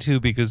 it's funny too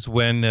because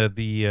when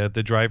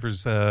the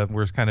drivers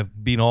were kind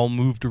of being all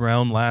moved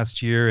around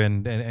last year,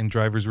 and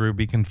drivers were to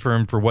be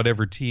confirmed for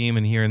whatever team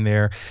and here and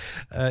there,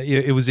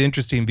 it was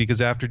interesting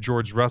because after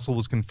George Russell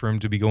was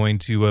confirmed to be going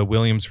to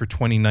Williams for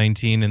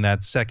 2019, and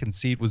that second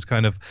seat was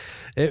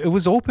it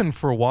was open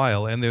for a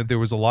while, and there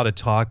was a lot of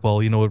talk.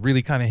 Well, it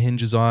really kind of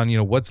hinges on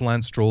what's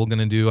Lance Stroll going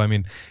to do. I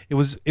mean, it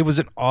was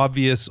an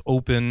obvious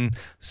open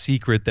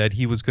secret that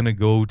he was going to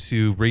go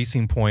to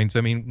Racing Point.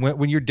 I mean,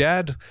 when your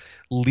dad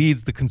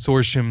leads the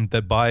consortium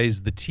that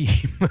buys the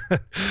team,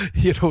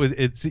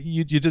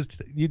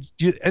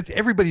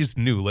 everybody just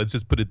knew, let's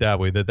just put it that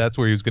way, that's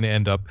where he was going to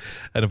end up.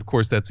 And of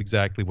course, that's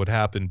exactly what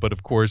happened. But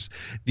of course,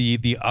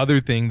 the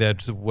other thing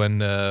that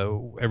when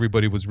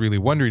everybody was really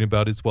wondering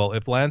about is, well,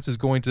 if Lance is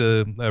going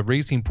to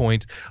Racing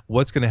Point,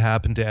 what's going to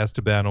happen to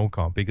Esteban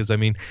Ocon? Because I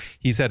mean,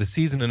 he's had a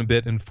season and a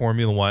bit in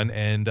Formula One,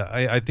 and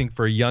I think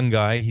for a young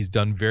guy, he's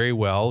done very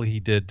well.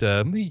 He did,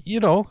 I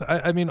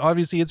mean,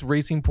 obviously it's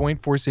Racing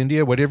Point, Force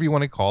India, whatever you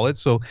want to call it.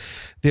 So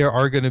there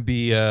are going to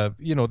be, they're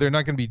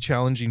not going to be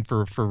challenging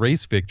for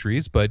race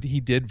victories, but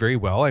he did very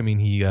well. I mean,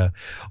 he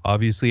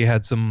obviously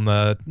had some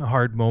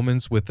hard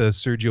moments with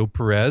Sergio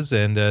Perez,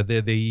 and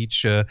they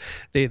each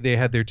they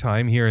had their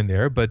time here and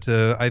there. But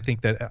I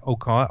think that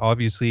Ocon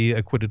obviously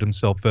acquitted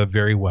himself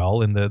very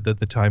well in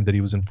the time that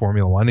he was in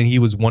Formula One, and he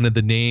was one of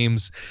the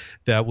names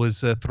that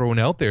was thrown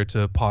out there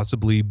to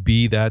possibly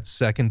be that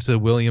second to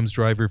Williams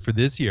driver for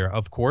this year.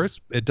 Of course,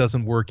 it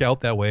doesn't work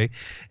out that way,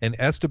 and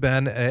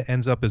Esteban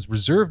ends up as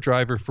reserve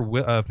driver for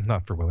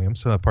not for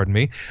Williams, pardon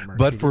me,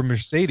 but for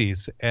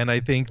Mercedes. And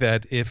I think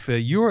that if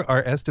you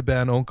are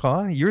Esteban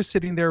Ocon, you're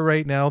sitting there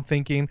right now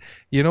thinking,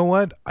 you know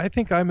what? I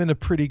think I'm in a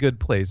pretty good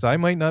place. I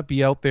might not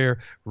be out there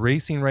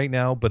racing right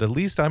now, but at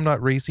least I'm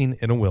not racing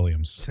in a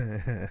Williams.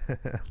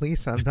 At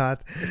least I'm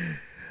not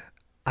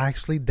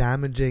actually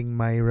damaging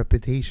my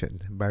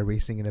reputation by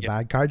racing in a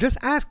bad car. Just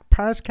ask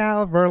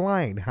Pascal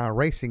Wehrlein how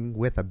racing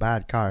with a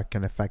bad car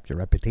can affect your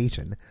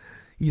reputation.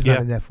 He's not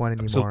in F1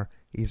 anymore.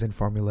 He's in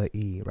Formula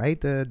E, right?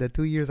 The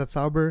 2 years at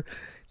Sauber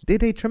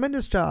did a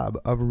tremendous job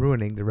of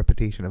ruining the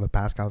reputation of a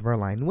Pascal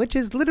Wehrlein, which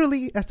is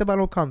literally Esteban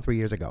Ocon 3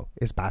 years ago,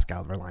 is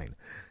Pascal Wehrlein.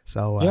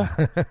 So,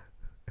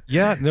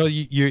 Yeah, no,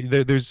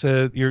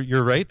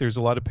 you're right. There's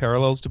a lot of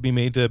parallels to be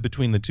made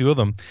between the two of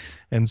them,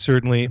 and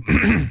certainly.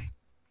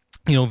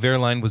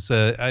 Wehrlein was,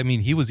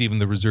 he was even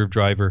the reserve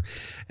driver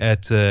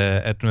at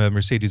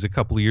Mercedes a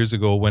couple of years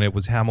ago when it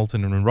was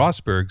Hamilton and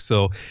Rosberg.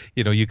 So,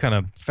 you kind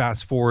of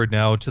fast forward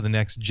now to the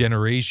next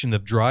generation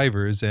of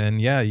drivers,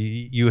 and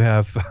you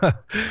have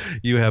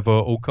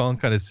Ocon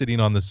kind of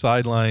sitting on the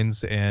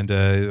sidelines, and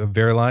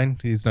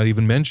Wehrlein, he's not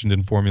even mentioned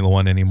in Formula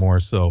One anymore.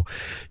 So,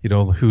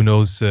 who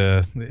knows?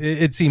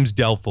 It seems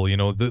doubtful.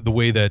 The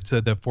way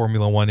that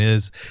Formula One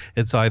is,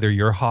 it's either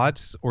you're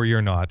hot or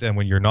you're not, and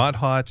when you're not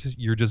hot,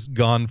 you're just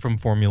gone from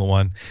Formula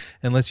One,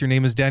 unless your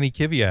name is Danny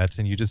Kvyat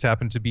and you just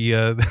happen to be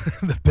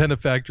the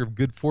benefactor of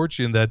good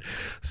fortune that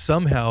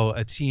somehow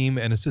a team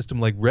and a system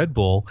like Red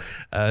Bull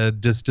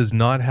just does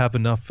not have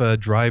enough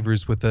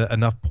drivers with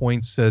enough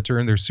points to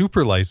earn their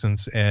super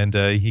license, and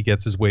he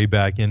gets his way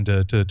back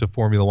into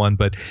Formula One.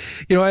 But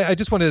I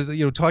just want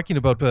to talking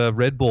about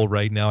Red Bull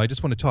right now, I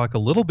just want to talk a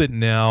little bit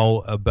now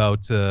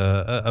about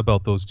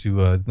those two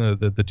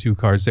the two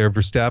cars there.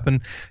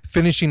 Verstappen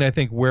finishing, I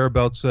think,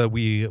 whereabouts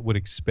we would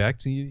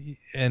expect,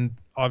 and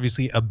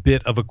obviously a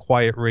bit of a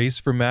quiet race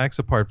for Max,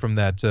 apart from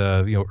that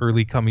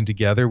early coming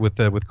together with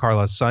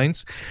Carlos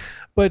Sainz.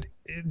 But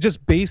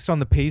just based on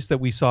the pace that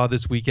we saw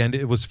this weekend,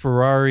 it was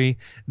Ferrari,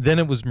 then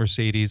it was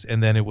Mercedes,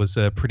 and then it was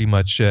pretty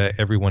much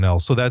everyone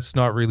else. So that's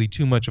not really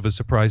too much of a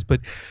surprise.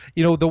 But,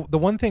 the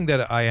one thing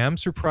that I am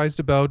surprised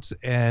about,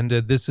 and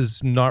this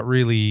is not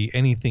really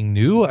anything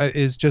new,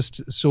 is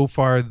just so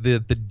far the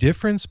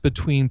difference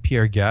between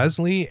Pierre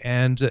Gasly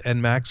and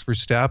Max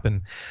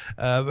Verstappen.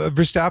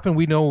 Verstappen,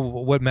 we know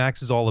what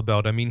Max is all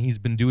about. I mean, he's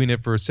been doing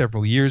it for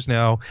several years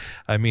now.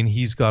 I mean,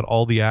 he's got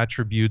all the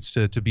attributes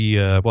to be,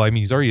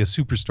 he's already a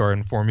superstar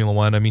in Formula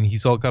One. I mean,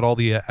 he's got all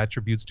the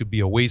attributes to be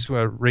a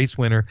race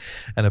winner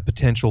and a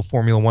potential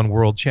Formula One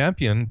world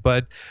champion.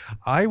 But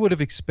I would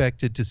have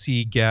expected to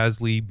see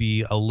Gasly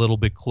be a little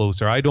bit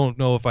closer. I don't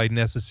know if I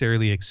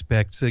necessarily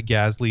expect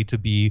Gasly to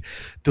be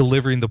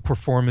delivering the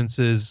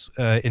performances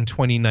in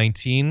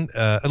 2019,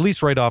 at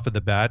least right off of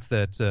the bat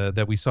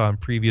that we saw in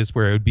previous,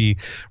 where it would be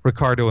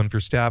Ricciardo and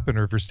Verstappen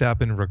or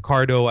Verstappen and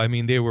Ricciardo. I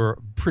mean, they were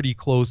pretty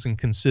close and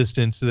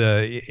consistent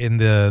in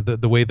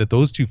the way that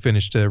those two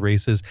finished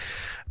races.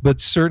 But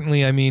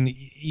certainly, I mean,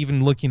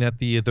 even looking at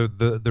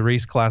the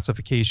race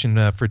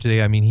classification for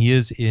today, I mean, he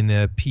is in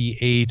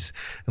P8,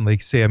 and like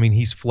I say, I mean,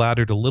 he's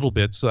flattered a little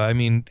bit. So, I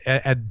mean,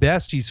 at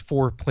best, he's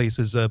 4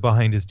 places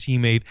behind his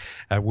teammate.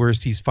 At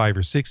worst, he's 5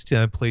 or 6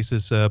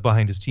 places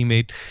behind his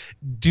teammate.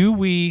 Do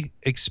we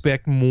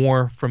expect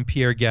more from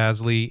Pierre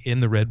Gasly in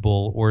the Red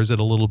Bull, or is it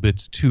a little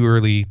bit too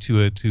early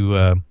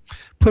to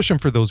push him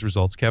for those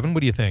results? Kevin,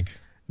 what do you think?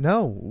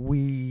 No,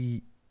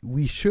 we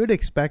should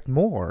expect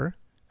more.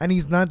 And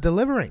he's not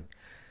delivering.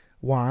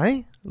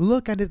 Why?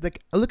 Look at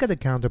the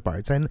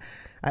counterparts, and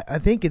I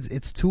think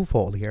it's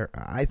twofold here.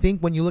 I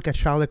think when you look at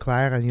Charles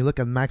Leclerc and you look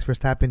at Max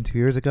Verstappen 2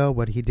 years ago,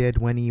 what he did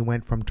when he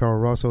went from Toro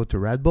Rosso to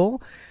Red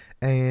Bull,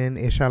 and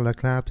Charles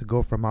Leclerc to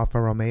go from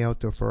Alfa Romeo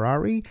to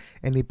Ferrari,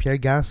 and Pierre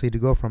Gasly to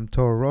go from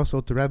Toro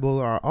Rosso to Red Bull,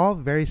 are all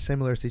very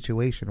similar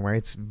situation where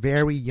it's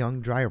very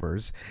young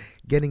drivers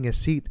getting a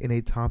seat in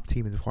a top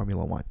team in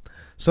Formula One.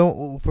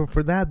 So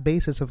for that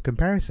basis of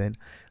comparison,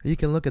 you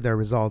can look at their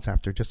results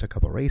after just a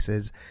couple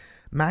races.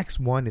 Max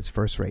won his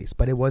first race,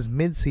 but it was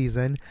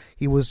mid-season.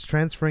 He was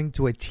transferring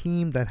to a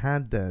team that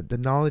had the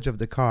knowledge of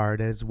the car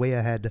that is way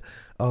ahead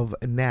of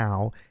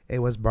now. It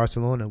was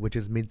Barcelona, which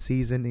is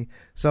mid-season.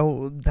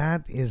 So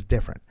that is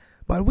different.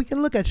 But we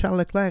can look at Charles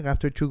Leclerc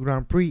after 2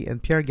 Grand Prix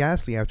and Pierre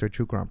Gasly after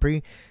 2 Grand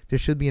Prix. They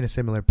should be in a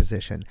similar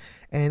position.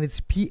 And it's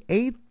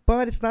P8,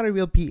 but it's not a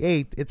real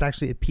P8. It's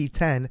actually a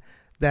P10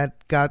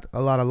 that got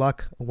a lot of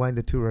luck when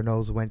the 2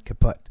 Renaults went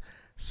kaput.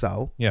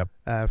 So,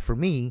 for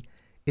me,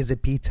 is a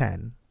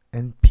P10.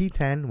 And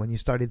P10, when you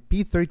started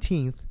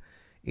P13th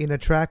in a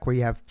track where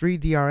you have 3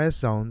 DRS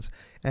zones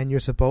and you're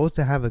supposed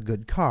to have a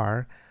good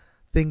car,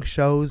 things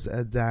shows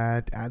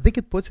that I think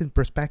it puts in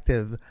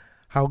perspective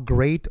how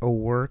great a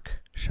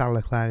work Charles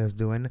Leclerc is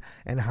doing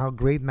and how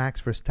great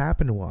Max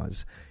Verstappen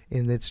was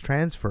in its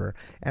transfer.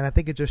 And I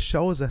think it just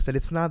shows us that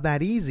it's not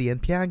that easy.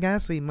 And Pierre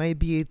Gasly might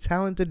be a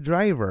talented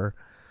driver,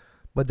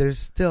 but there's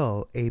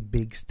still a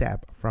big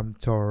step from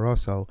Toro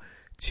Rosso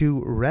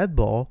to Red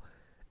Bull.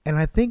 And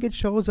I think it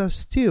shows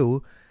us,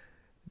 too,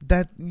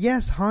 that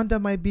yes, Honda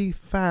might be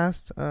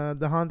fast,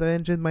 the Honda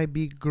engine might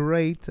be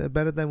great,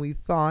 better than we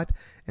thought,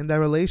 and that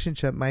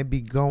relationship might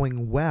be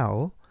going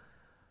well,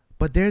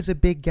 but there's a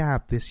big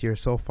gap this year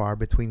so far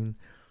between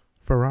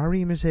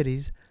Ferrari,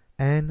 Mercedes,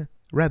 and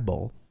Red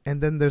Bull,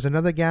 and then there's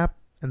another gap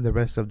in the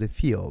rest of the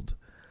field.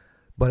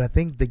 But I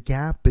think the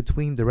gap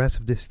between the rest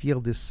of this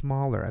field is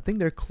smaller. I think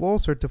they're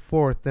closer to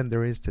fourth than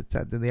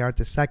they are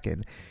to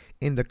second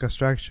in the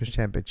Constructors'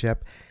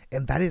 Championship,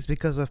 and that is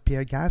because of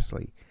Pierre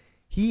Gasly.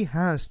 He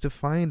has to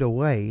find a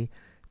way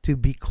to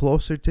be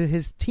closer to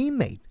his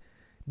teammate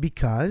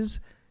because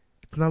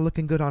it's not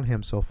looking good on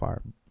him so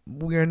far.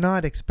 We're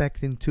not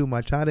expecting too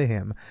much out of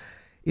him.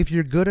 If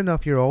you're good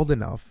enough, you're old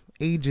enough.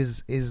 Age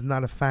is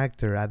not a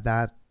factor at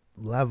that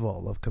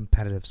level of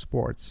competitive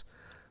sports.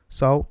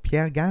 So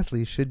Pierre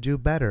Gasly should do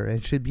better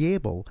and should be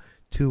able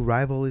to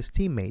rival his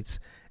teammates.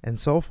 And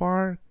so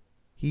far,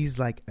 he's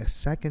like a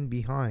second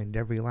behind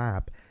every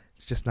lap.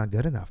 It's just not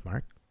good enough,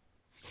 Mark.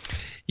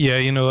 Yeah,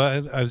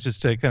 I was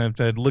just kind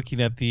of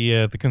looking at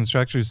the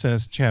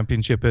Constructors'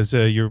 Championship as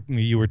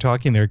you were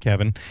talking there,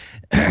 Kevin.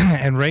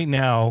 And right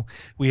now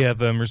we have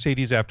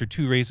Mercedes after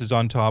 2 races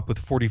on top with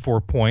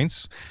 44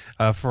 points,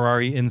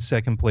 Ferrari in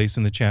second place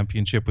in the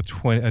championship with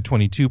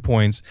 22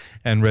 points,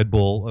 and Red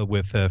Bull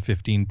with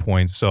 15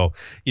 points. So,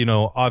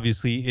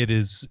 obviously it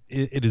is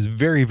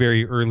very,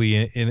 very early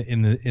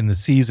in the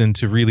season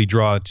to really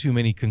draw too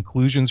many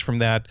conclusions from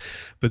that.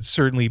 But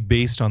certainly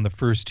based on the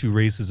first 2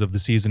 races of the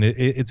season,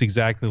 it's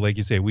exactly like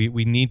you say.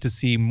 We need to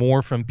see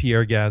more from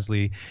Pierre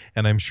Gasly,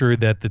 and I'm sure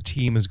that the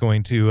team is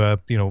going to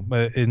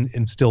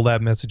instill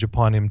that message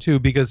upon him too,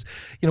 because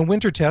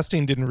winter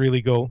testing didn't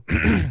really go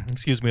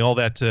excuse me, all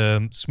that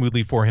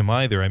smoothly for him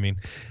either. I mean,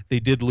 they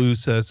did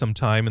lose some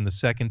time in the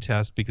second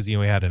test because he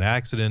had an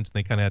accident, and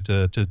they kind of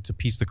had to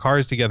piece the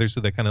cars together, so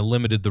that kind of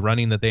limited the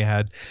running that they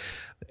had.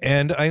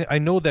 And I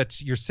know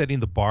that you're setting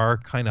the bar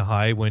kind of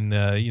high when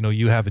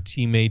you have a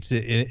teammate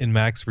in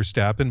Max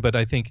Verstappen, but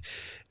I think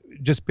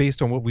just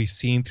based on what we've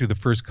seen through the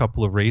first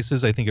couple of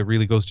races, I think it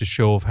really goes to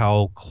show of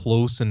how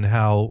close and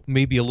how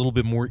maybe a little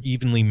bit more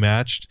evenly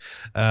matched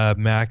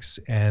Max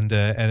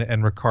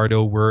and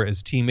Ricciardo were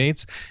as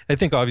teammates. I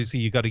think obviously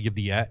you got to give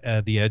the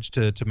edge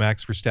to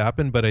Max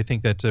Verstappen, but I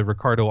think that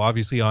Ricciardo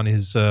obviously on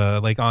his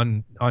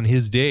on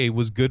his day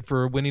was good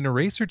for winning a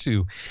race or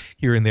two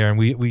here and there, and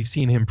we've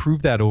seen him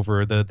prove that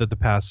over the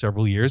past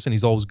several years, and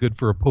he's always good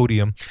for a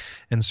podium.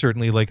 And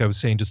certainly, like I was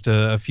saying just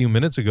a few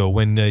minutes ago,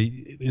 when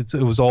it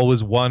was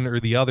always one or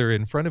the other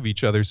in front of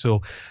each other,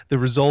 so the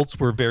results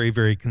were very,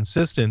 very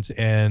consistent.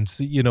 And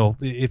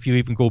if you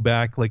even go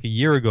back like a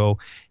year ago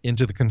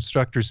into the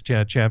Constructors'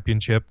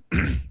 Championship,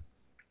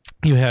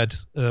 you had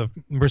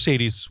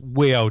Mercedes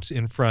way out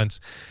in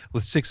front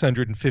with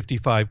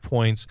 655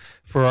 points,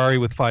 Ferrari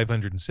with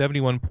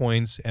 571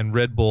 points, and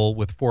Red Bull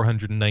with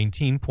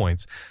 419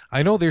 points.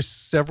 I know there's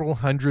several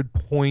hundred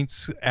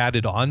points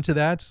added on to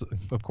that,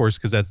 of course,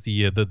 because that's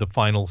the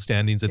final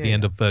standings at the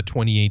end of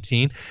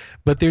 2018.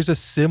 But there's a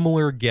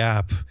similar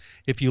gap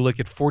if you look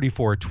at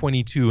 44,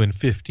 22, and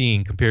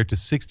 15 compared to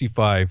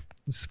 65,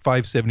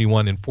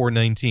 571, and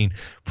 419.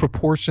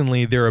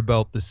 Proportionally, they're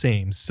about the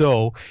same.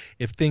 So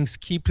if things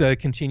keep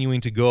continuing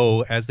to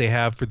go as they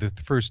have for the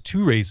first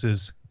 2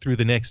 races through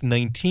the next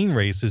 19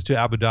 races to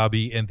Abu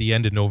Dhabi and the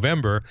end of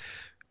November,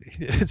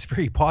 it's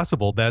very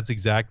possible that's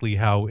exactly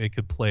how it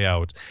could play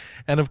out.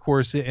 And of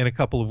course, in a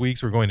couple of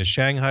weeks, we're going to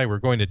Shanghai. We're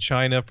going to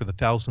China for the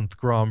 1000th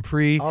Grand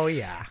Prix. Oh,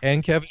 yeah.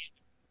 And Kevin,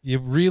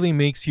 it really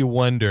makes you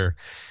wonder,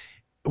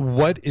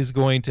 what is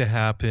going to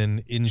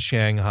happen in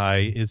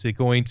Shanghai? Is it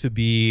going to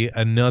be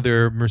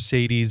another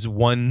Mercedes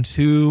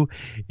 1-2?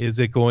 Is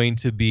it going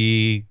to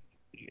be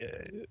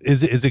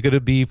is it going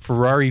to be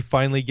Ferrari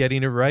finally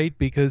getting it right?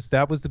 Because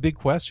that was the big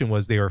question,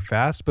 was they are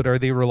fast, but are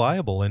they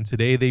reliable? And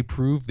today they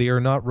proved they are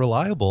not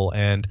reliable.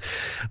 And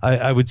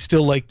I would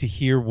still like to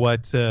hear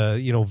what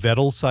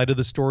Vettel's side of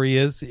the story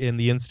is in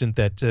the instant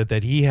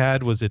that he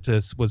had. Was it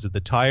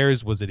the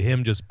tires? Was it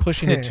him just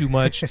pushing it too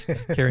much,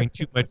 carrying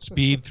too much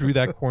speed through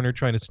that corner,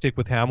 trying to stick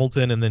with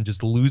Hamilton, and then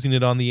just losing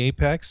it on the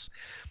apex?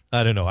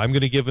 I don't know. I'm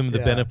going to give him the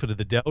benefit of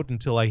the doubt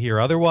until I hear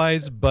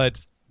otherwise,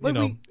 but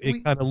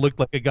it kind of looked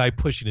like a guy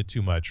pushing it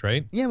too much,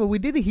 right? Yeah, but we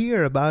did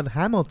hear about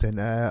Hamilton,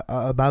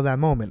 about that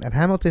moment. And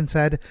Hamilton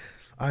said,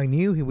 I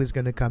knew he was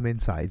going to come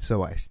inside,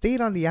 so I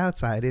stayed on the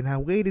outside and I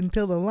waited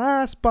until the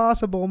last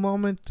possible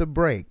moment to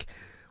brake,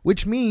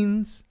 which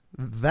means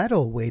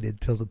Vettel waited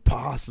till the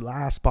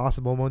last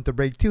possible moment to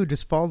brake too,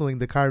 just following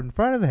the car in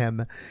front of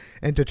him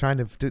and to trying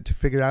to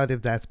figure out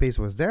if that space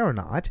was there or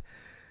not.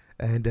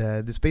 And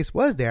the space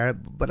was there,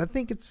 but I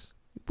think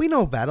we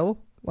know Vettel.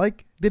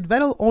 Like, did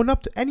Vettel own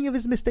up to any of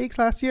his mistakes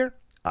last year?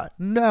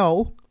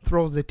 No.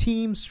 Throws the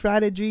team,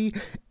 strategy,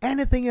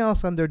 anything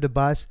else under the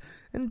bus.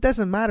 And it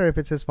doesn't matter if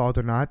it's his fault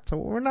or not. So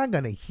we're not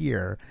going to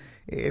hear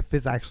if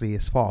it's actually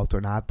his fault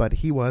or not. But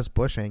he was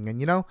pushing.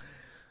 And,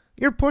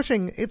 you're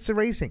pushing. It's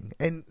racing.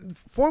 And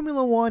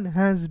Formula One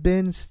has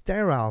been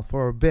sterile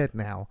for a bit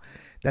now.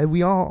 That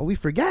we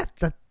forget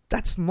that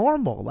that's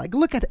normal. Like,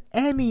 look at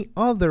any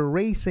other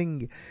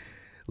racing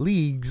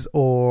leagues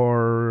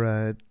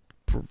or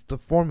the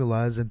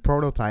formulas and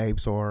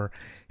prototypes, or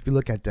if you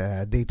look at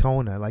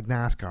Daytona, like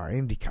NASCAR,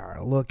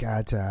 IndyCar, look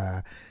at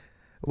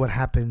what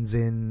happens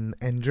in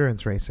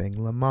endurance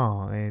racing, Le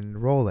Mans and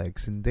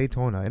Rolex and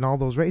Daytona and all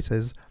those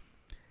races.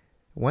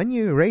 When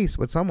you race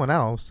with someone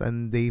else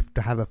and they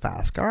have a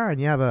fast car and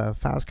you have a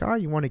fast car,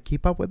 you want to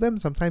keep up with them.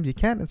 Sometimes you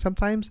can't, and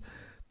sometimes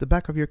the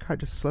back of your car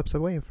just slips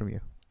away from you.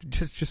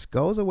 Just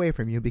goes away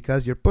from you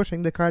because you're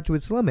pushing the car to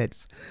its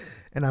limits.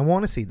 And I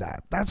want to see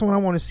that. That's what I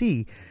want to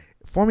see.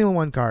 Formula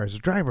One cars,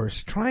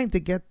 drivers trying to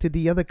get to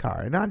the other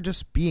car, not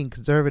just being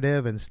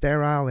conservative and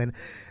sterile and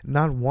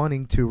not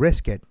wanting to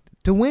risk it.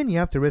 To win, you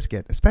have to risk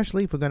it,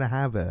 especially if we're going to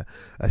have a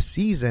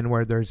season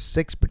where there's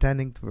 6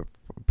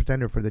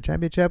 pretender for the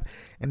championship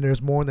and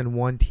there's more than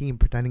one team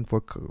pretending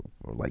for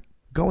like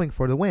going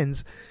for the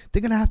wins.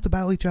 They're going to have to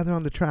battle each other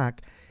on the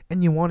track,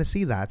 and you want to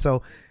see that.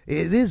 So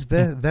it is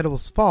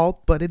Vettel's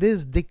fault, but it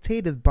is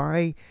dictated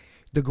by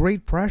the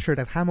great pressure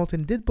that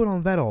Hamilton did put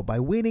on Vettel by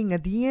waiting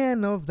at the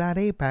end of that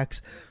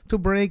apex to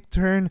brake,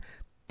 turn,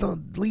 to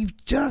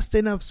leave just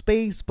enough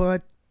space,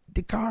 but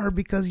the car,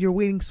 because you're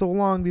waiting so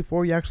long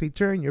before you actually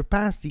turn, you're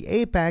past the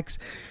apex,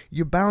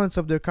 your balance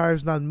of the car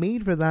is not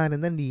made for that,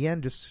 and then in the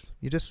end,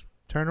 you just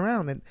turn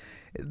around. And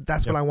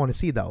that's what I want to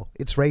see, though.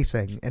 It's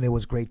racing, and it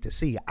was great to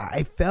see.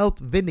 I felt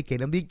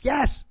vindicated. I'm like,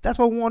 yes, that's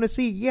what we want to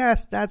see.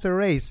 Yes, that's a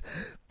race.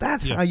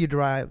 That's how you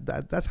drive.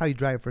 That's how you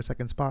drive for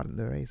second spot in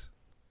the race.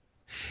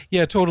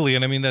 Yeah, totally.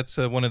 And I mean, that's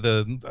one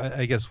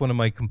of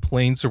my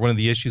complaints, or one of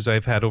the issues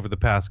I've had over the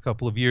past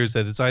couple of years,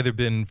 that it's either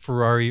been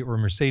Ferrari or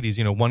Mercedes.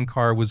 You know, one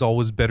car was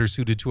always better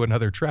suited to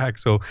another track.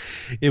 So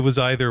it was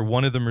either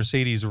one of the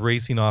Mercedes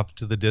racing off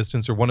to the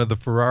distance or one of the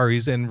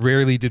Ferraris, and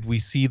rarely did we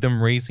see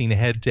them racing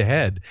head to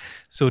head.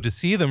 So to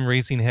see them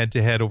racing head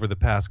to head over the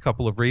past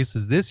couple of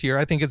races this year,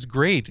 I think it's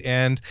great.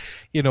 And,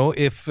 you know,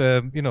 if,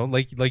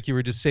 like you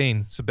were just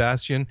saying,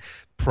 Sebastian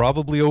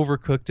probably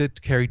overcooked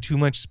it, carried too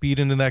much speed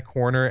into that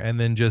corner, and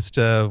then just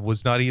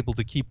was not able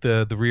to keep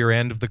the rear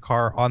end of the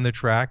car on the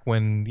track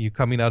when you're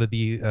coming out of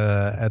the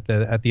at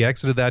the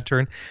exit of that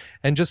turn,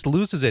 and just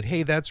loses it.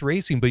 Hey, that's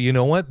racing, but you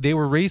know what? They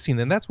were racing,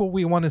 and that's what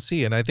we want to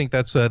see, and I think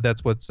that's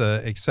what's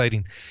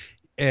exciting.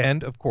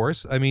 And of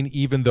course, I mean,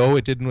 even though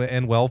it didn't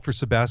end well for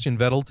Sebastian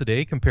Vettel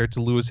today compared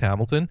to Lewis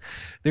Hamilton,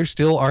 there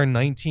still are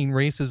 19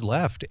 races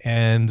left,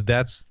 and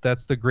that's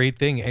the great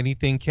thing.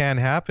 Anything can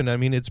happen. I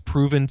mean, it's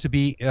proven to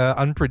be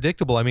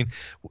unpredictable. I mean,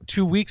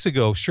 2 weeks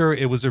ago, sure,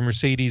 it was a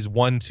Mercedes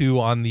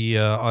 1-2 on the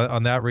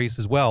on that race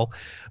as well,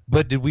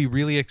 but did we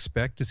really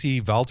expect to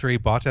see Valtteri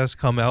Bottas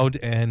come out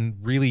and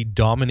really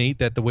dominate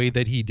that the way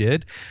that he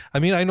did? I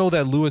mean, I know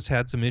that Lewis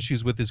had some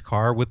issues with his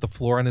car, with the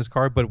floor on his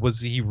car, but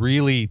was he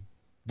really?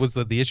 Was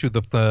the issue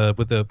with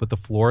the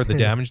floor, the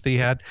damage they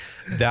had,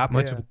 that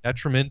much of a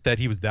detriment that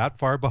he was that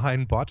far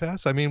behind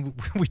Bottas? I mean,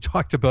 we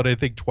talked about it, I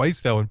think,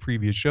 twice now in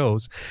previous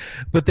shows.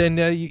 But then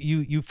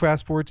you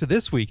fast forward to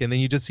this week, and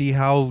then you just see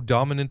how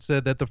dominant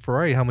that the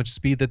Ferrari, how much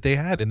speed that they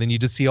had, and then you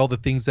just see all the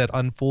things that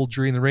unfold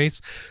during the race.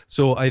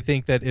 So I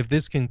think that if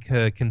this can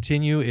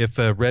continue, if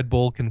Red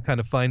Bull can kind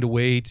of find a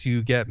way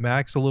to get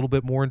Max a little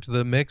bit more into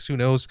the mix, who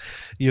knows?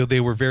 You know, they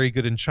were very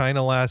good in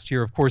China last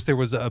year. Of course, there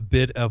was a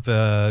bit of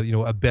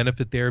a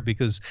benefit there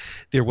because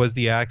there was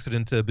the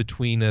accident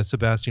between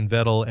Sebastian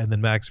Vettel and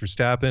then Max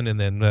Verstappen, and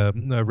then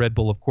Red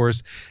Bull, of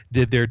course,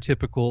 did their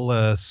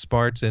typical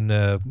smart and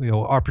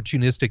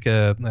opportunistic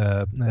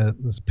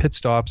pit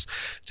stops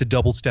to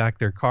double stack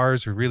their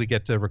cars or really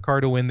get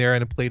Ricciardo in there,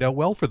 and it played out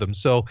well for them.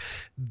 So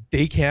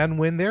they can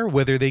win there.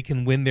 Whether they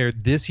can win there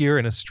this year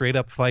in a straight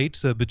up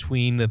fight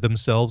between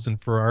themselves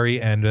and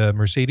Ferrari and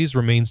Mercedes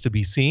remains to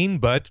be seen,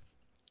 but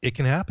it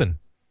can happen.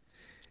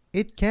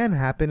 It can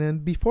happen,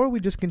 and before we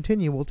just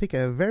continue, we'll take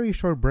a very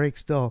short break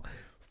still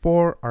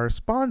for our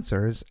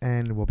sponsors,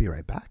 and we'll be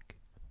right back.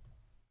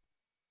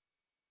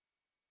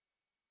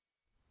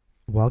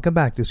 Welcome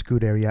back to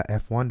Scuderia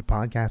F1, the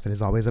podcast that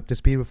is always up to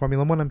speed with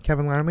Formula One. I'm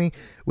Kevin Laramie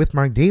with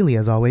Mark Daly,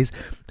 as always.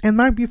 And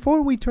Mark,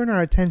 before we turn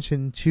our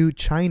attention to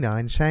China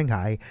and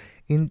Shanghai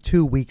in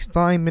 2 weeks'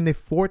 time, in a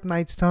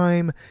fortnight's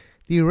time,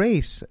 the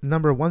race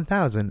number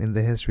 1000 in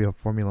the history of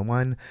Formula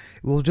One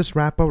will just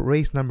wrap up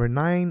race number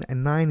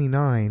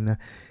 999,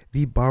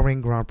 the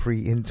Bahrain Grand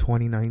Prix in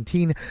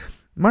 2019.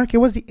 Mark, it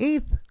was the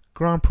 8th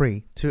Grand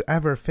Prix to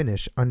ever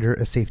finish under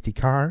a safety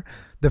car,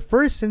 the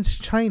first since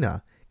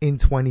China in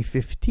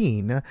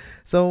 2015.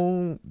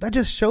 So that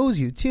just shows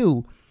you,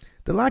 too,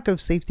 the lack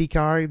of safety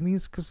car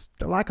means because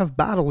the lack of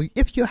battle.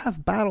 If you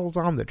have battles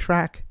on the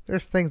track,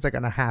 there's things that are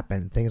going to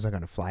happen. Things are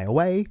going to fly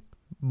away,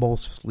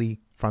 mostly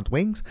front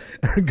wings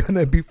are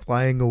gonna be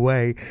flying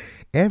away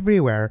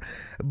everywhere,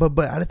 but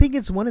I think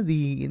it's one of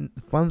the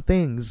fun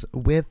things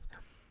with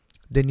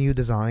the new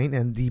design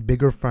and the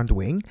bigger front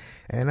wing,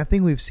 and I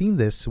think we've seen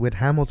this with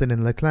Hamilton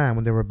and Leclerc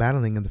when they were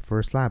battling in the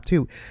first lap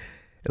too.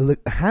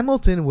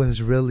 Hamilton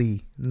was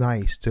really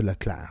nice to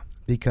Leclerc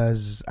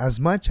because as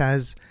much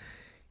as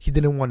he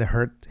didn't want to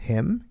hurt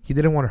him. He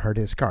didn't want to hurt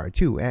his car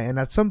too. And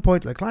at some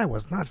point, Leclerc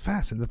was not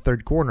fast in the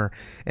third corner,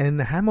 and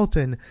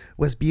Hamilton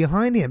was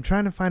behind him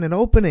trying to find an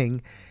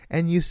opening.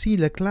 And you see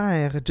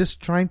Leclerc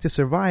just trying to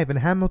survive, and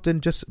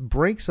Hamilton just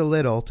brakes a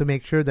little to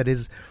make sure that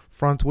his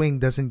front wing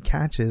doesn't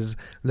catch his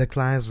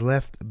Leclerc's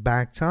left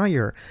back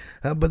tire.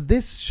 But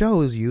this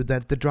shows you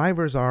that the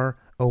drivers are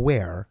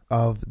aware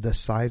of the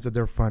size of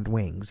their front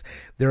wings.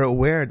 They're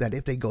aware that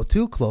if they go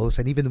too close,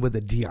 and even with the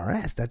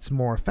DRS that's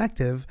more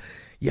effective,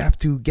 you have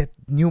to get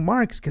new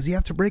marks because you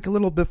have to brake a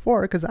little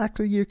before, because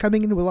actually you're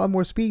coming in with a lot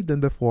more speed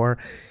than before,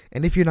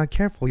 and if you're not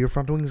careful, your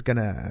front wing is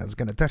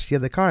gonna touch the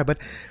other car. But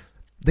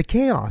the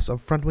chaos of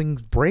front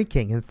wings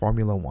braking in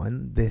Formula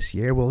One this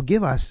year will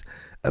give us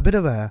a bit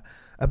of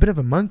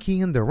a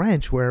monkey in the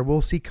wrench, where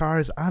we'll see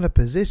cars out of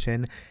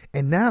position.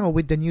 And now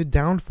with the new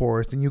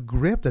downforce, the new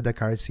grip that the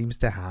car seems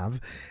to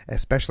have,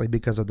 especially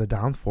because of the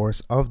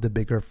downforce of the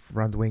bigger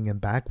front wing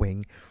and back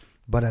wing,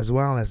 but as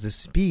well as the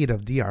speed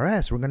of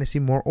DRS, we're going to see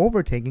more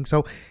overtaking.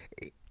 So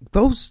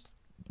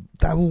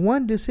that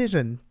one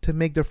decision to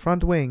make the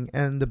front wing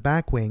and the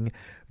back wing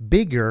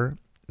bigger,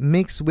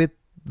 mixed with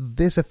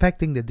this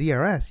affecting the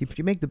DRS. If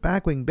you make the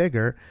back wing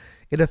bigger,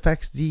 it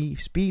affects the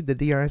speed the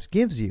DRS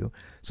gives you.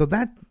 So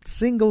that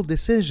single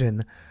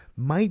decision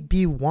might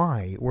be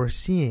why we're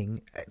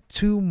seeing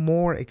two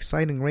more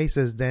exciting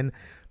races than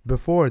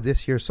before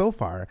this year so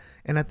far.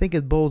 And I think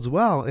it bodes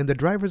well, and the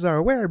drivers are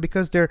aware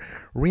because they're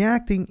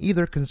reacting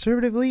either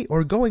conservatively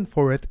or going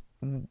for it.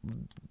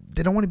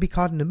 They don't want to be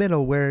caught in the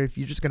middle, where if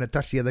you're just going to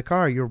touch the other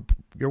car, your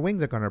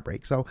wings are going to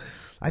break. So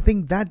I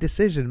think that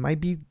decision might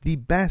be the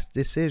best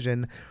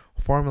decision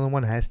Formula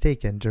One has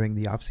taken during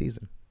the off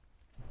season.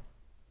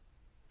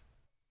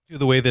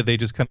 The way that they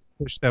just kind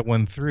of pushed that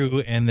one through,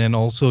 and then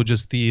also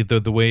just the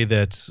way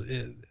that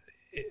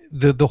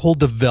the whole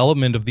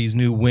development of these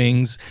new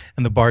wings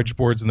and the barge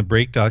boards and the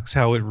brake ducts,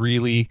 how it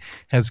really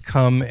has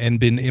come and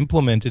been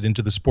implemented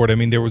into the sport. I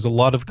mean, there was a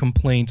lot of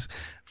complaints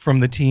from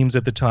the teams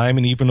at the time,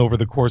 and even over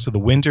the course of the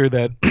winter,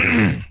 that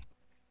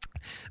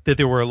that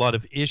there were a lot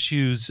of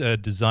issues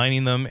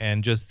designing them,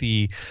 and just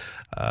the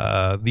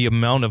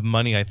amount of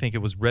money. I think it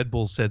was Red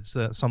Bull said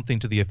something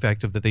to the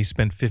effect of that they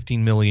spent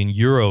 15 million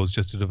euros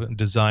just to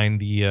design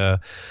the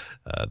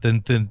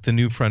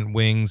new front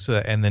wings,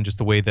 and then just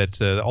the way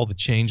that all the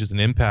changes and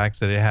impacts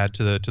that it had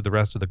to the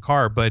rest of the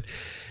car. But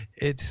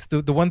it's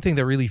the one thing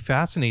that really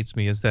fascinates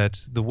me is that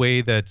the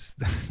way that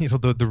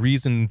the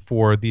reason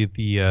for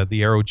the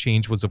aero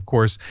change was, of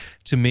course,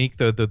 to make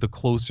the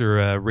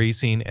closer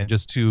racing, and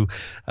just to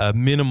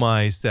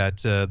minimize that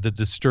the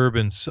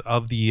disturbance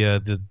of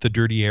the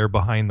dirty air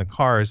behind the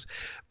cars.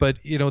 But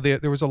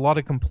there was a lot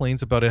of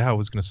complaints about it, how it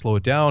was going to slow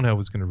it down, how it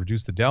was going to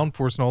reduce the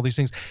downforce, and all these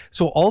things.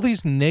 So all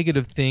these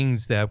negative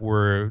things that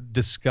were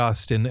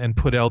discussed and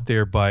put out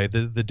there by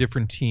the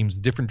different teams,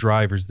 the different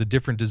drivers, the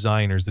different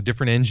designers, the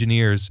different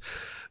engineers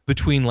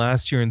between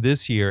last year and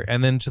this year,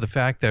 and then to the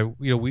fact that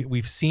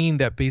we've seen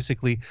that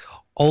basically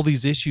all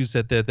these issues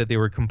that they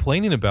were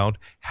complaining about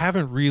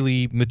haven't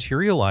really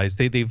materialized.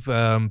 They've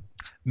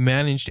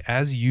managed,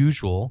 as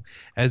usual,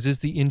 as is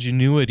the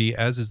ingenuity,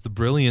 as is the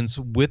brilliance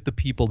with the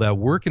people that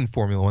work in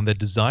Formula One, that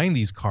design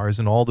these cars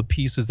and all the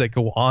pieces that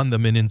go on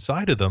them and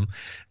inside of them,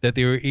 that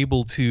they were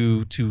able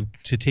to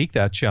take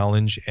that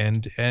challenge,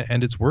 and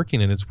it's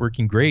working, and it's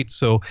working great.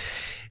 So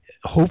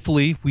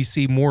hopefully we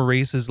see more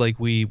races like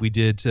we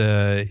did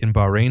in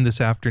Bahrain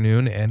this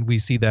afternoon, and we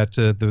see that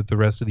the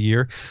rest of the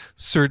year.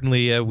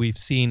 Certainly we've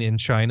seen in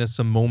China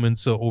some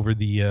moments over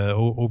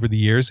the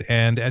years,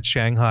 and at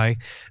Shanghai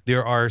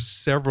there are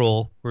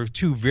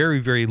two very,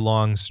 very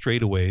long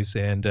straightaways,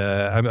 and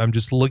I'm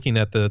just looking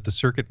at the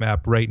circuit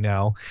map right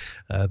now.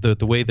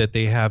 The way that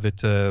they have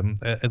it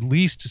at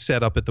least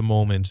set up at the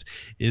moment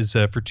is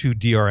for 2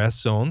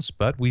 DRS zones,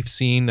 but we've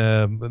seen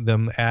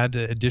them add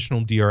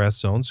additional DRS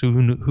zones.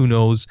 Who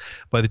knows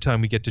by the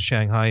time we get to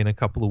Shanghai in a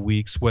couple of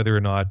weeks whether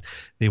or not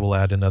they will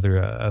add another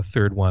a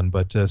third one.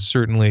 But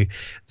certainly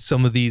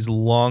some of these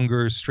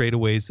longer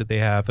straightaways that they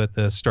have at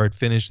the start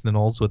finish, and then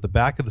also at the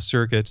back of the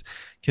circuit,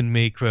 can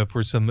make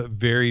for some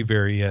very,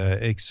 very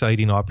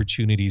exciting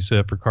opportunities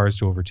for cars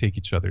to overtake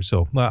each other.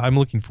 So I'm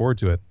looking forward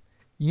to it.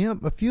 Yeah,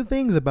 a few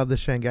things about the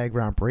Shanghai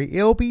Grand Prix.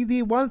 It'll be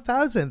the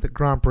 1000th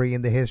Grand Prix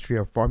in the history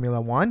of Formula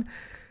One.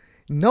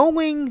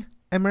 Knowing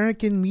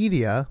American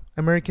media,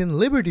 American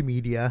Liberty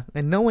Media,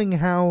 and knowing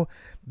how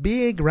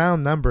big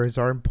round numbers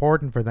are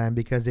important for them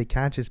because it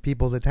catches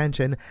people's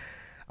attention,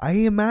 I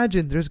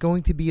imagine there's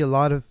going to be a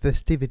lot of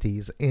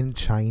festivities in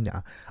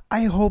China.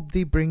 I hope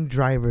they bring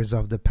drivers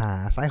of the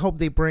past. I hope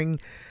they bring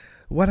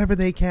whatever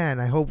they can.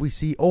 I hope we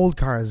see old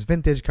cars,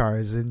 vintage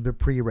cars in the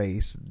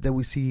pre-race that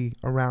we see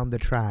around the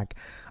track.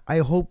 I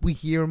hope we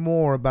hear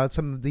more about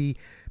some of the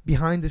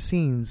behind the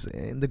scenes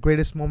in the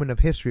greatest moment of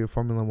history of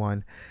Formula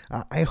One.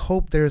 I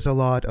hope there's a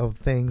lot of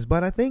things,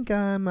 but I think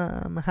I'm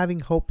having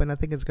hope, and I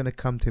think it's going to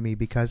come to me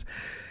because,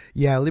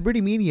 Liberty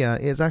Media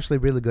is actually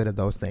really good at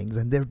those things,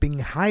 and they've been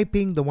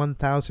hyping the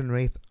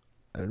 1000th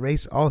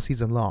race all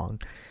season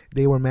long.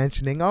 They were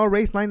mentioning,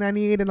 race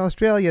 998 in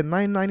Australia,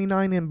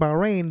 999 in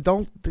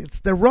Bahrain. It's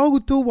the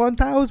road to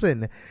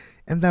 1,000.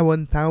 And that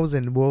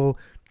 1,000 will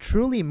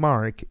truly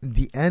mark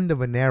the end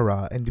of an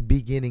era and the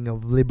beginning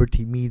of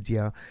Liberty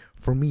Media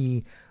for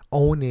me,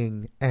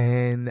 owning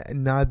and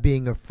not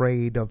being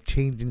afraid of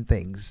changing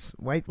things.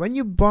 Right? When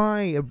you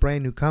buy a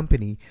brand new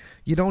company,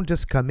 you don't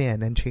just come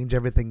in and change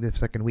everything the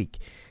second week.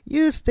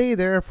 You stay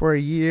there for a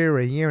year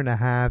and a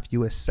half.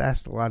 You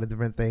assess a lot of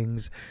different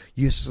things.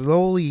 You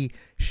slowly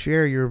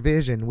share your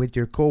vision with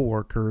your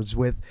coworkers,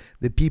 with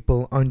the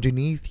people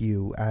underneath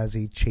you as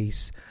a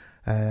Chase,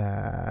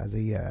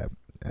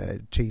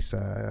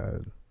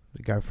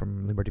 the guy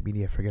from Liberty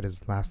Media, I forget his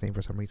last name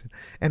for some reason,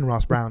 and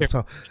Ross Brown.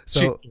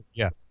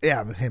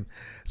 Yeah, him.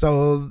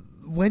 So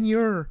when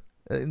you're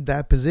in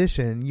that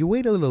position, you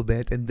wait a little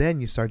bit and then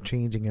you start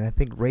changing. And I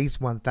think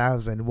race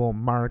 1,000 will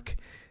mark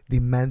the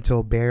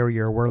mental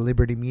barrier where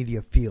Liberty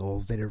Media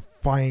feels that they're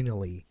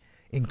finally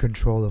in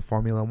control of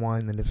Formula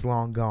One, and it's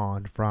long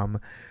gone from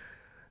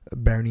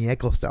Bernie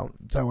Ecclestone.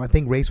 So I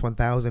think race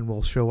 1000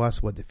 will show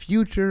us what the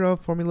future of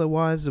Formula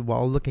was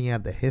while looking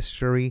at the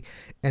history,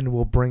 and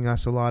will bring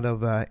us a lot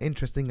of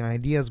interesting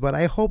ideas. But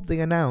I hope they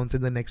announce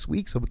in the next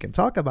week, so we can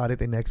talk about it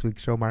in next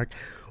week's show, Mark,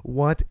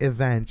 what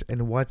event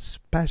and what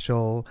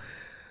special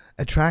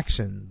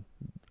attraction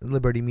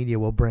Liberty Media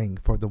will bring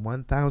for the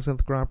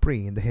 1000th Grand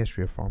Prix in the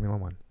history of Formula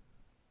One.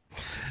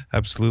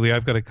 Absolutely.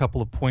 I've got a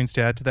couple of points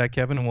to add to that,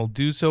 Kevin, and we'll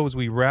do so as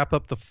we wrap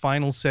up the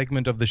final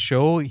segment of the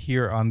show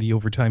here on the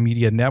Overtime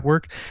Media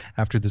Network.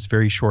 After this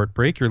very short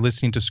break, you're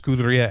listening to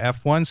Scuderia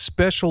F1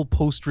 special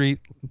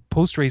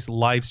post-race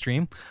live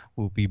stream.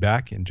 We'll be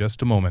back in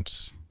just a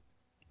moment.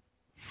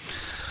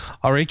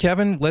 All right,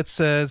 Kevin, it's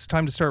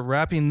time to start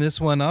wrapping this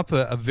one up.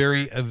 A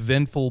very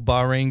eventful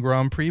Bahrain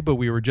Grand Prix, but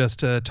we were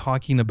just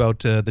talking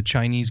about the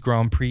Chinese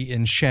Grand Prix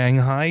in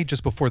Shanghai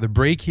just before the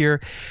break here.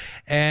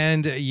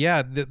 And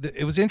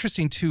it was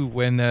interesting too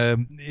when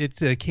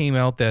it came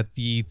out that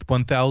the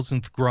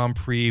 1000th Grand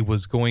Prix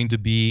was going to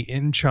be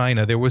in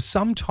China. There was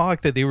some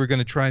talk that they were going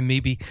to try and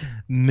maybe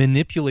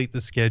manipulate the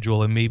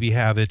schedule and maybe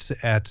have it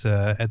at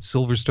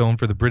Silverstone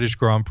for the British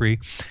Grand Prix.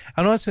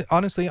 And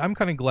honestly, I'm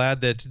kind of glad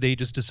that they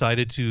just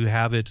decided to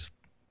have it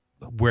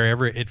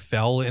wherever it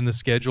fell in the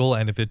schedule,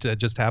 and if it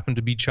just happened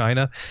to be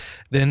China,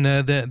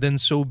 then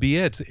so be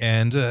it.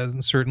 And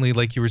certainly,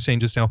 like you were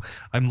saying just now,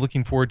 I'm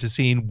looking forward to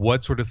seeing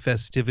what sort of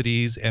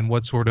festivities and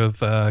what sort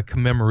of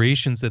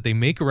commemorations that they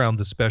make around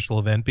the special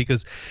event,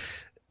 because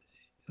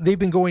they've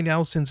been going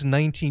now since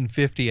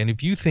 1950, and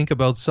if you think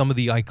about some of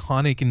the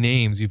iconic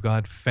names, you've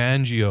got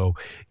Fangio,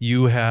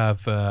 you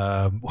have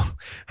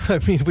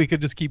we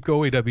could just keep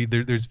going. I mean,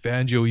 there's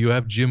Fangio, you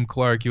have Jim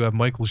Clark, you have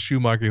Michael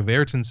Schumacher, you have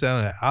Ayrton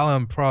Senna,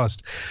 Alain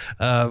Prost.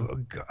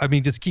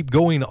 Just keep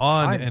going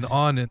on and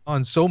on and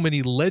on. So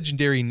many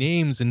legendary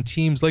names and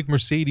teams like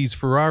Mercedes,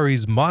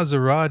 Ferraris,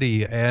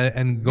 Maserati,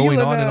 and going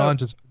Villeneuve. On and on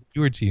to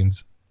newer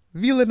teams.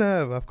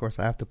 Villeneuve, of course,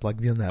 I have to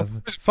plug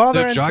Villeneuve.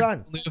 Father and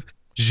son.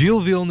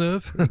 Gilles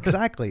Villeneuve.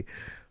 Exactly.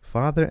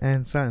 Father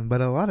and son. But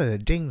a lot of the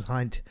James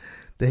Hunt,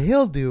 the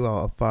Hill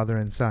duo of father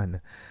and son,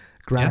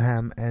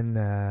 Graham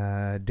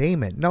and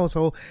Damon. No,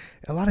 so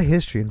a lot of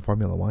history in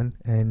Formula One.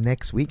 And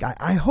next week,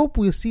 I hope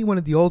we'll see one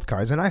of the old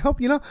cars. And I hope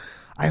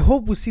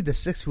we'll see the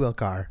 6-wheel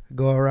car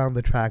go around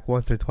the track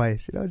once or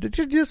twice.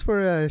 Just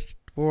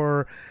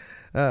for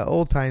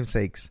old time's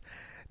sakes.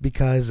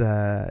 Because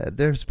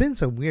there's been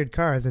some weird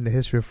cars in the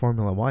history of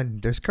Formula One.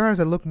 There's cars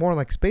that look more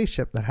like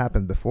spaceship that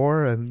happened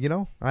before, and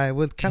I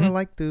would kind of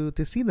like to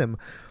see them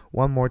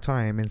one more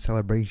time in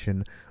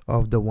celebration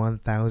of the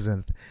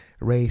 1000th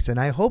race. And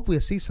I hope we'll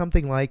see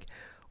something like,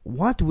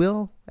 what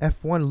will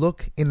F1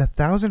 look in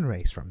 1,000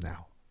 race from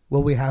now?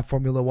 Will we have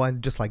Formula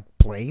One just like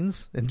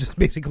planes and just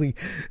basically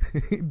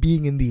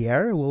being in the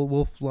air?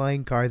 Will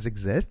flying cars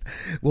exist?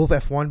 Will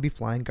F1 be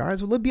flying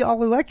cars? Will it be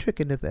all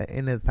electric in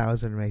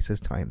 1,000 races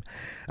time?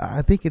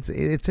 I think it's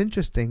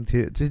interesting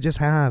to just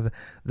have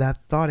that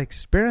thought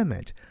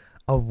experiment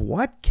of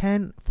what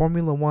can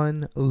Formula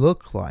One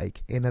look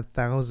like in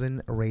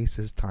 1,000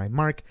 races time.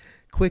 Mark,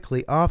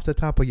 quickly off the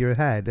top of your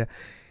head,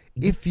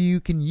 if you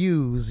can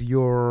use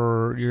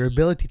your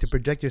ability to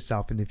project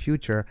yourself in the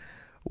future,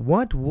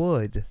 what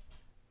would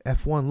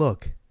F1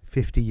 look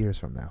 50 years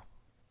from now?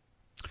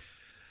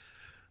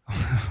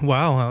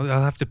 Wow,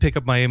 I'll have to pick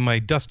up my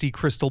dusty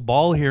crystal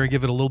ball here and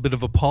give it a little bit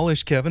of a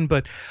polish, Kevin.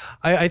 But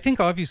I think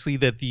obviously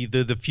that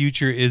the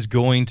future is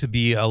going to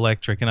be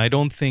electric, and I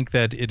don't think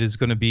that it is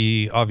going to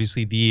be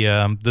obviously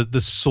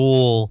the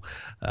sole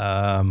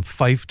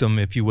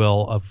fiefdom, if you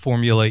will, of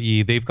Formula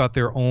E. They've got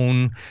their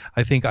own,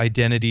 I think,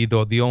 identity,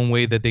 though, the own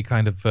way that they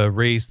kind of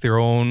race, their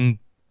own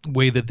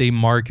way that they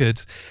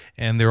market,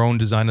 and their own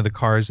design of the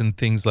cars and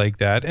things like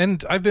that.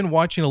 And I've been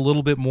watching a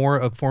little bit more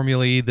of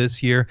Formula E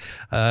this year.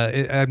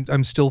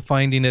 I'm still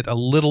finding it a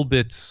little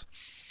bit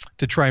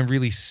to try and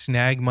really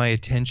snag my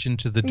attention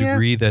to the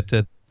degree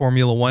that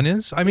Formula One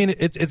is. I mean,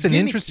 it's an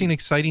interesting,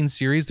 exciting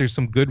series. There's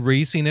some good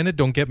racing in it,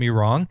 don't get me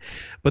wrong.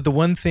 But the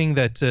one thing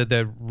that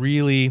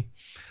really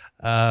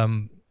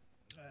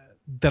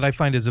that I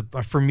find is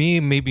for me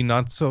maybe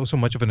not so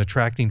much of an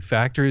attracting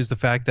factor is the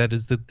fact that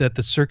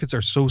the circuits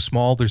are so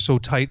small, they're so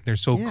tight, they're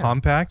so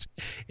compact.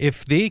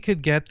 If they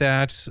could get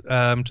that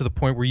to the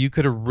point where you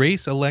could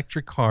race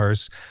electric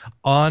cars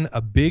on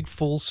a big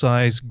full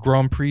size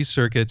Grand Prix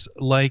circuit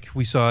like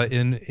we saw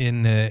in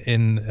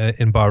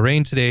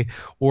Bahrain today,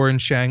 or in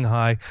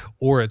Shanghai,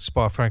 or at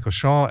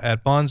Spa-Francorchamps,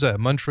 at Monza, at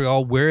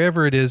Montreal,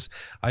 wherever it is,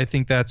 I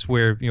think that's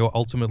where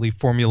ultimately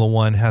Formula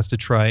One has to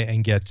try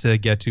and get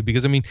to,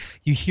 because I mean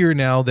you hear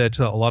now that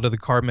a lot of the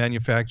car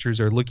manufacturers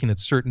are looking at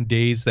certain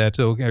days that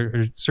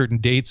or certain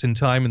dates in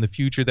time in the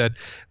future that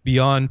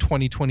beyond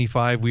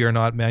 2025 we are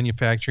not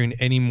manufacturing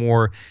any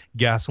more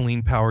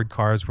gasoline powered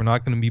cars. We're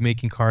not going to be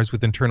making cars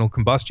with internal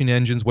combustion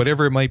engines,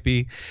 whatever it might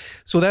be.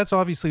 So that's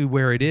obviously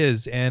where it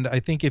is. And I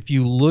think if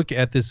you look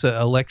at this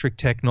electric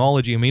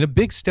technology, I mean, a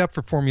big step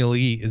for Formula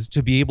E is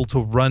to be able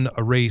to run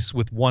a race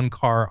with one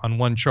car on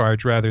one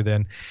charge, rather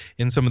than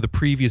in some of the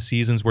previous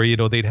seasons where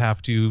they'd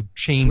have to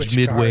change Switch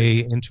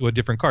midway cars into a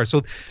different car.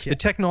 So the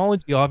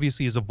technology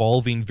obviously is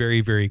evolving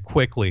very, very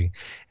quickly,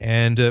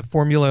 and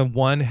Formula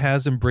One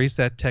has embraced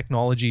that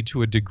technology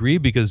to a degree,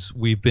 because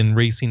we've been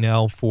racing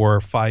now for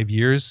 5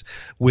 years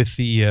with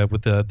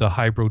the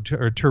hybrid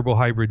or turbo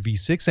hybrid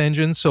V6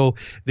 engine. So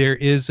there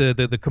is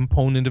the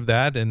component of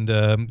that, and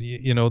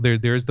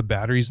there's the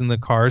batteries in the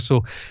car,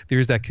 so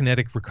there's that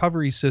kinetic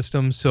recovery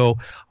system. So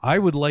I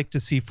would like to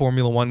see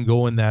Formula One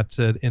go in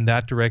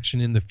that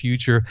direction in the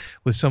future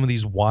with some of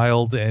these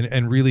wild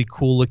and really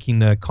cool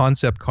looking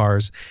concept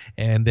cars,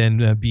 and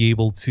then be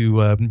able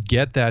to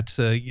get that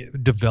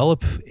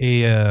develop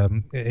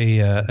an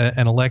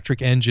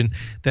electric engine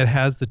that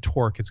has the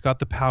torque, it's got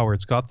the power,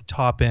 it's got the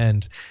top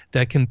end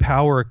that can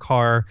power a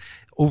car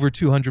over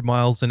 200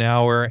 miles an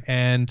hour,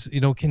 and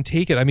can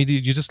take it. I mean,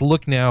 you just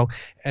look now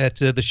at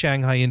the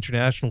Shanghai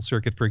International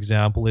Circuit, for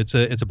example. It's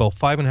about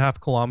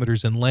 5.5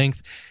 kilometers in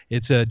length.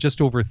 It's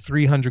just over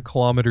 300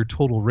 kilometer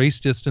total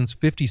race distance,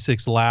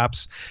 56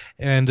 laps,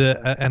 and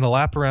a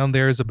lap around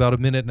there is about a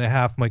minute and a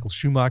half. Michael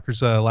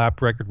Schumacher's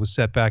lap record was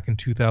set back in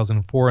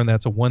 2004, and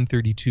that's a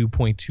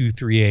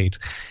 132.238.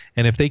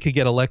 And if they could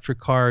get electric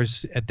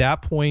cars at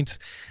that point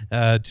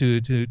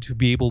to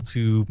be able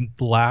to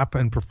lap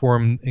and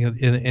perform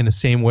in the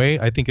same way,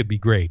 I think it'd be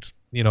great.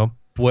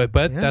 But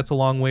that's a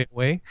long way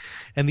away.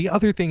 And the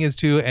other thing is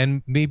too,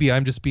 and maybe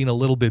I'm just being a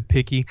little bit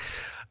picky,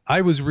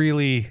 I was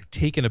really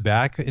taken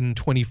aback in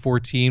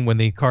 2014 when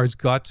the cars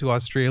got to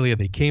Australia.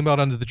 They came out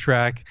onto the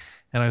track,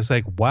 and I was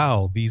like,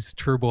 wow, these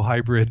turbo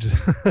hybrid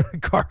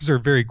cars are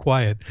very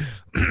quiet.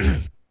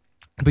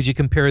 But you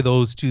compare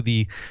those to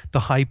the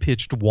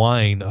high-pitched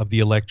whine of the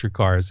electric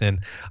cars,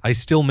 and I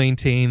still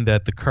maintain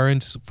that the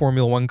current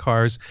Formula One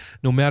cars,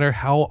 no matter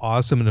how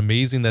awesome and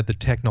amazing that the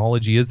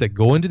technology is that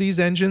go into these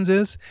engines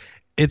is,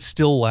 it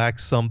still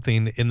lacks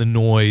something in the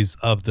noise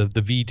of the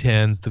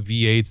V10s, the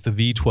V8s,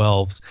 the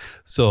V12s.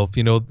 So,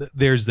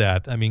 there's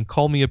that. I mean,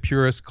 call me a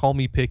purist, call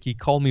me picky,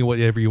 call me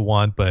whatever you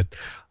want, but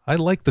I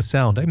like the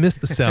sound. I miss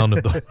the sound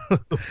of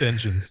those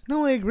engines.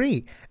 No, I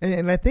agree.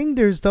 And I think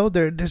there's going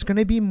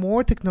to be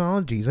more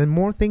technologies and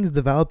more things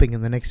developing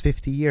in the next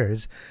 50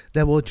 years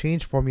that will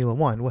change Formula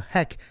One. Well,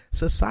 heck,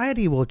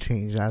 society will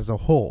change as a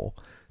whole.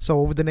 So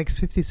over the next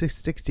 50,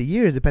 60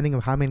 years, depending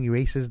on how many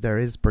races there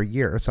is per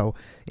year. So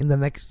in the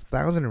next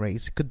 1,000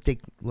 race, it could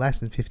take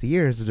less than 50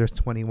 years. There's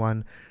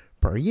 21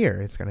 per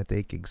year. It's going to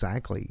take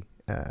exactly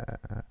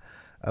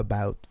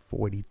about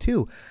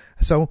 42.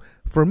 So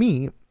for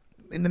me,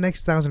 in the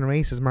next 1,000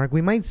 races, Mark,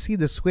 we might see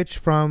the switch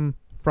from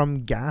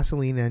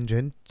gasoline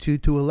engine to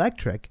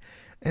electric.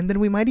 And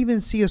then we might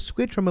even see a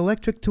switch from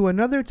electric to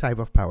another type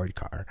of powered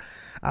car.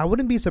 I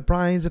wouldn't be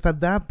surprised if at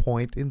that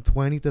point, in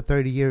 20 to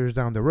 30 years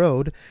down the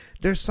road,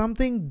 there's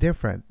something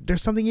different.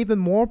 There's something even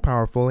more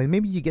powerful, and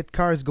maybe you get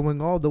cars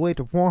going all the way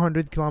to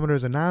 400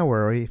 kilometers an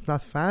hour, or if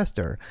not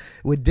faster,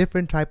 with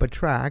different type of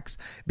tracks,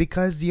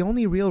 because the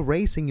only real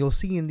racing you'll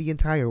see in the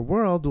entire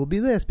world will be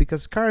this,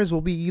 because cars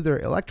will be either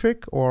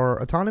electric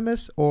or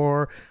autonomous,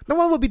 or no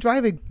one will be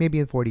driving maybe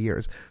in 40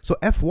 years. So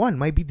F1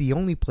 might be the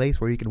only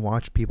place where you can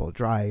watch people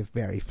drive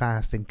very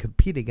fast and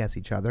compete against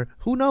each other.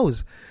 Who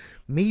knows?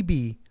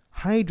 Maybe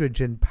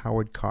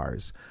hydrogen-powered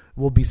cars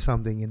will be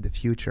something in the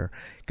future,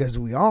 because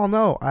we all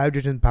know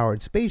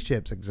hydrogen-powered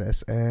spaceships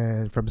exist,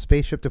 and from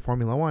spaceship to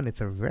Formula One,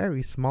 it's a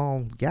very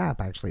small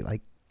gap, actually.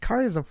 Like,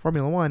 cars of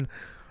Formula One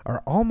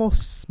are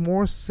almost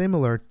more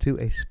similar to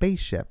a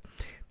spaceship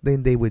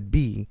than they would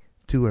be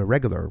to a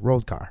regular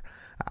road car.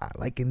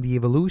 Like in the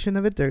evolution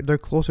of it, they're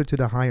closer to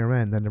the higher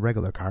end than the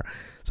regular car.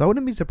 So I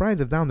wouldn't be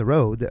surprised if down the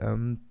road,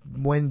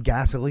 when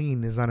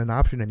gasoline is not an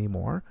option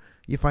anymore,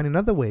 you find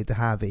another way to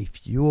have a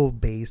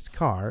fuel-based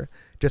car,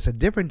 just a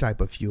different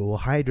type of fuel.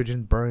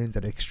 Hydrogen burns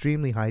at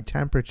extremely high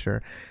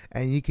temperature,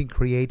 and you can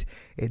create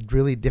a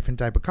really different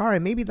type of car.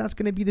 And maybe that's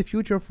going to be the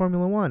future of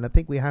Formula One. I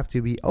think we have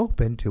to be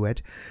open to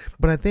it.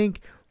 But I think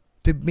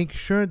to make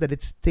sure that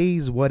it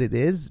stays what it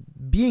is,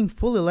 being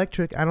full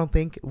electric, I don't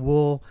think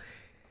will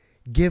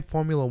give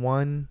Formula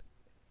One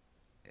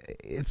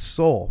its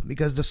soul,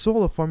 because the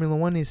soul of Formula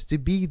One is to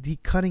be the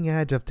cutting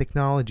edge of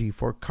technology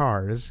for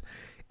cars.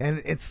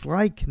 And it's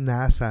like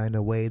NASA in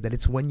a way, that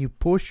it's when you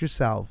push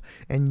yourself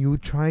and you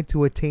try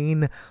to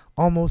attain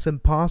almost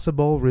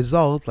impossible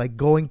result, like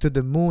going to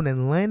the moon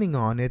and landing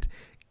on it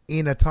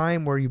in a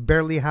time where you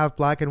barely have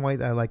black and white,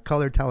 like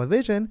color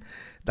television.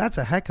 That's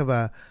a heck of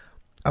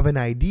an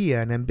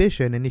idea, an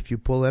ambition. And if you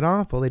pull it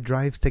off, well, it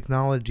drives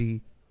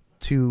technology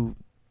to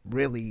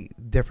really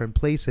different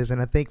places.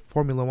 And I think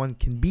Formula One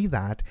can be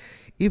that.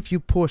 If you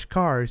push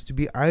cars to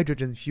be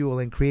hydrogen fuel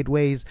and create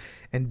ways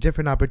and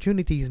different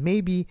opportunities,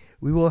 maybe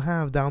we will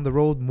have down the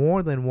road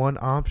more than one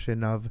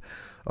option of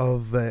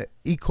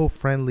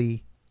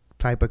eco-friendly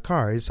type of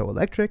cars. So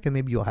electric, and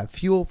maybe you'll have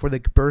fuel for the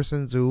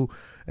persons who,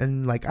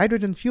 and like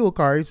hydrogen fuel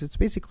cars, it's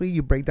basically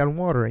you break down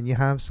water and you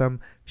have some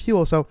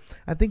fuel. So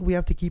I think we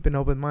have to keep an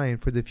open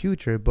mind for the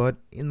future. But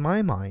in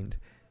my mind,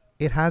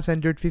 it has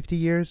endured 50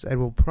 years and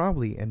will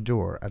probably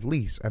endure at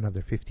least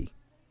another 50.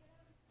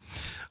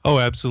 Oh,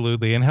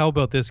 absolutely. And how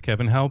about this,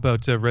 Kevin? How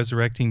about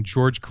resurrecting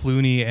George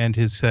Clooney and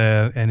his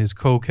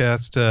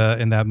co-cast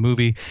in that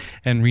movie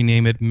and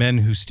rename it Men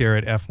Who Stare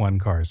at F1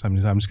 Cars? I'm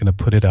just going to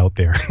put it out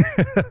there.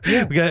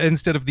 Yeah. We got,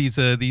 instead of these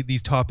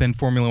top-end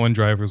Formula One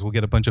drivers, we'll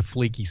get a bunch of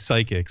flaky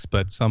psychics,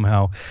 but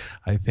somehow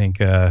I think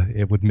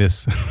it would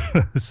miss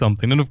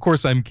something. And of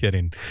course, I'm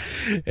kidding.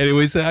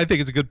 Anyways, I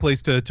think it's a good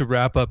place to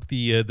wrap up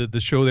the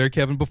show there,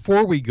 Kevin.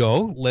 Before we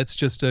go, let's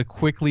just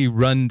quickly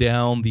run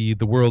down the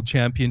World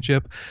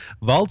Championship.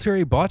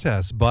 Valtteri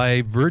Bottas,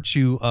 by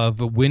virtue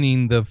of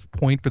winning the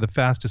point for the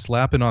fastest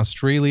lap in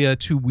Australia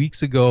 2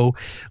 weeks ago,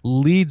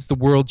 leads the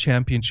World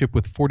Championship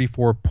with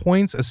 44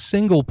 points, a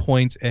single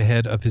point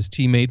ahead of his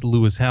teammate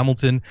Lewis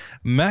Hamilton.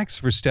 Max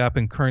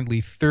Verstappen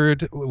currently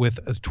third with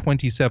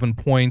 27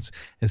 points,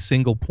 a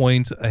single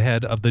point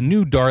ahead of the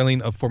new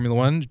darling of Formula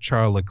One,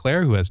 Charles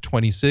Leclerc, who has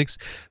 26.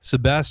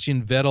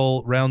 Sebastian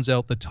Vettel rounds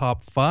out the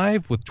top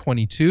 5 with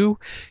 22.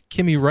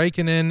 Kimi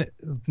Räikkönen,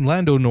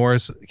 Lando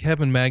Norris,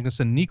 Kevin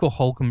Magnussen, Nico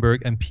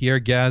Hülkenberg, and Pierre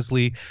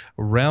Gasly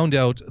round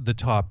out the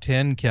top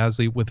 10.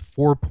 Gasly with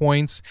 4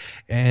 points.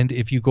 And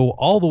if you go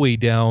all the way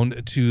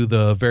down to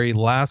the very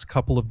last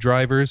couple of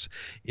drivers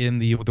in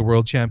the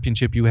World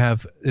Championship, you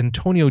have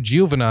Antonio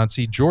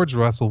Giovinazzi, George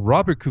Russell,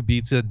 Robert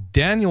Kubica,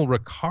 Daniel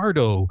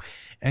Ricciardo,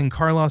 and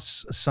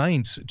Carlos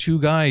Sainz, 2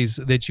 guys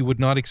that you would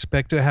not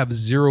expect to have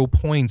 0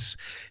 points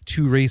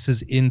 2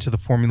 races into the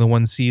Formula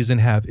One season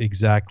have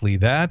exactly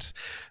that.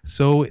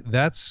 So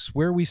that's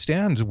where we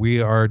stand.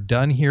 We are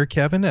done here,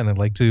 Kevin, and I'd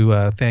like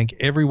to thank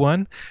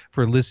everyone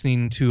for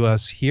listening to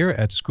us here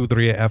at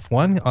Scuderia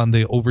F1 on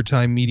the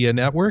Overtime Media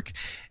Network.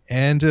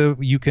 And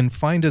you can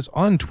find us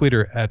on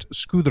Twitter at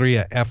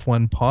Scuderia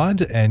F1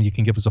 Pod, and you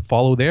can give us a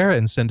follow there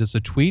and send us a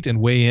tweet and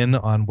weigh in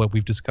on what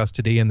we've discussed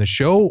today in the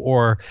show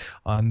or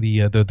on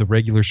the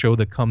regular show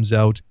that comes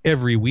out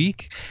every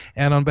week.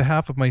 And on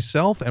behalf of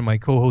myself and my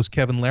co-host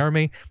Kevin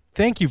Laramie,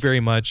 thank you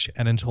very much.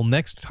 And until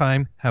next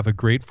time, have a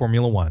great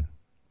Formula One.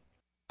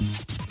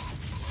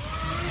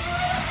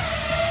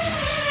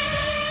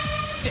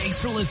 Thanks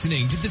for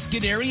listening to the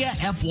Scuderia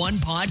F1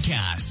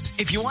 podcast.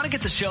 If you want to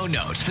get the show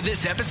notes for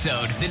this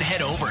episode, then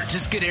head over to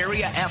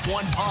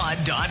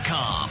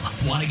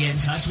ScuderiaF1pod.com. Want to get in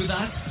touch with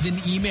us? Then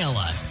email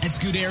us at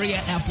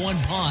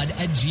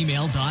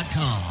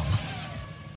ScuderiaF1pod@gmail.com.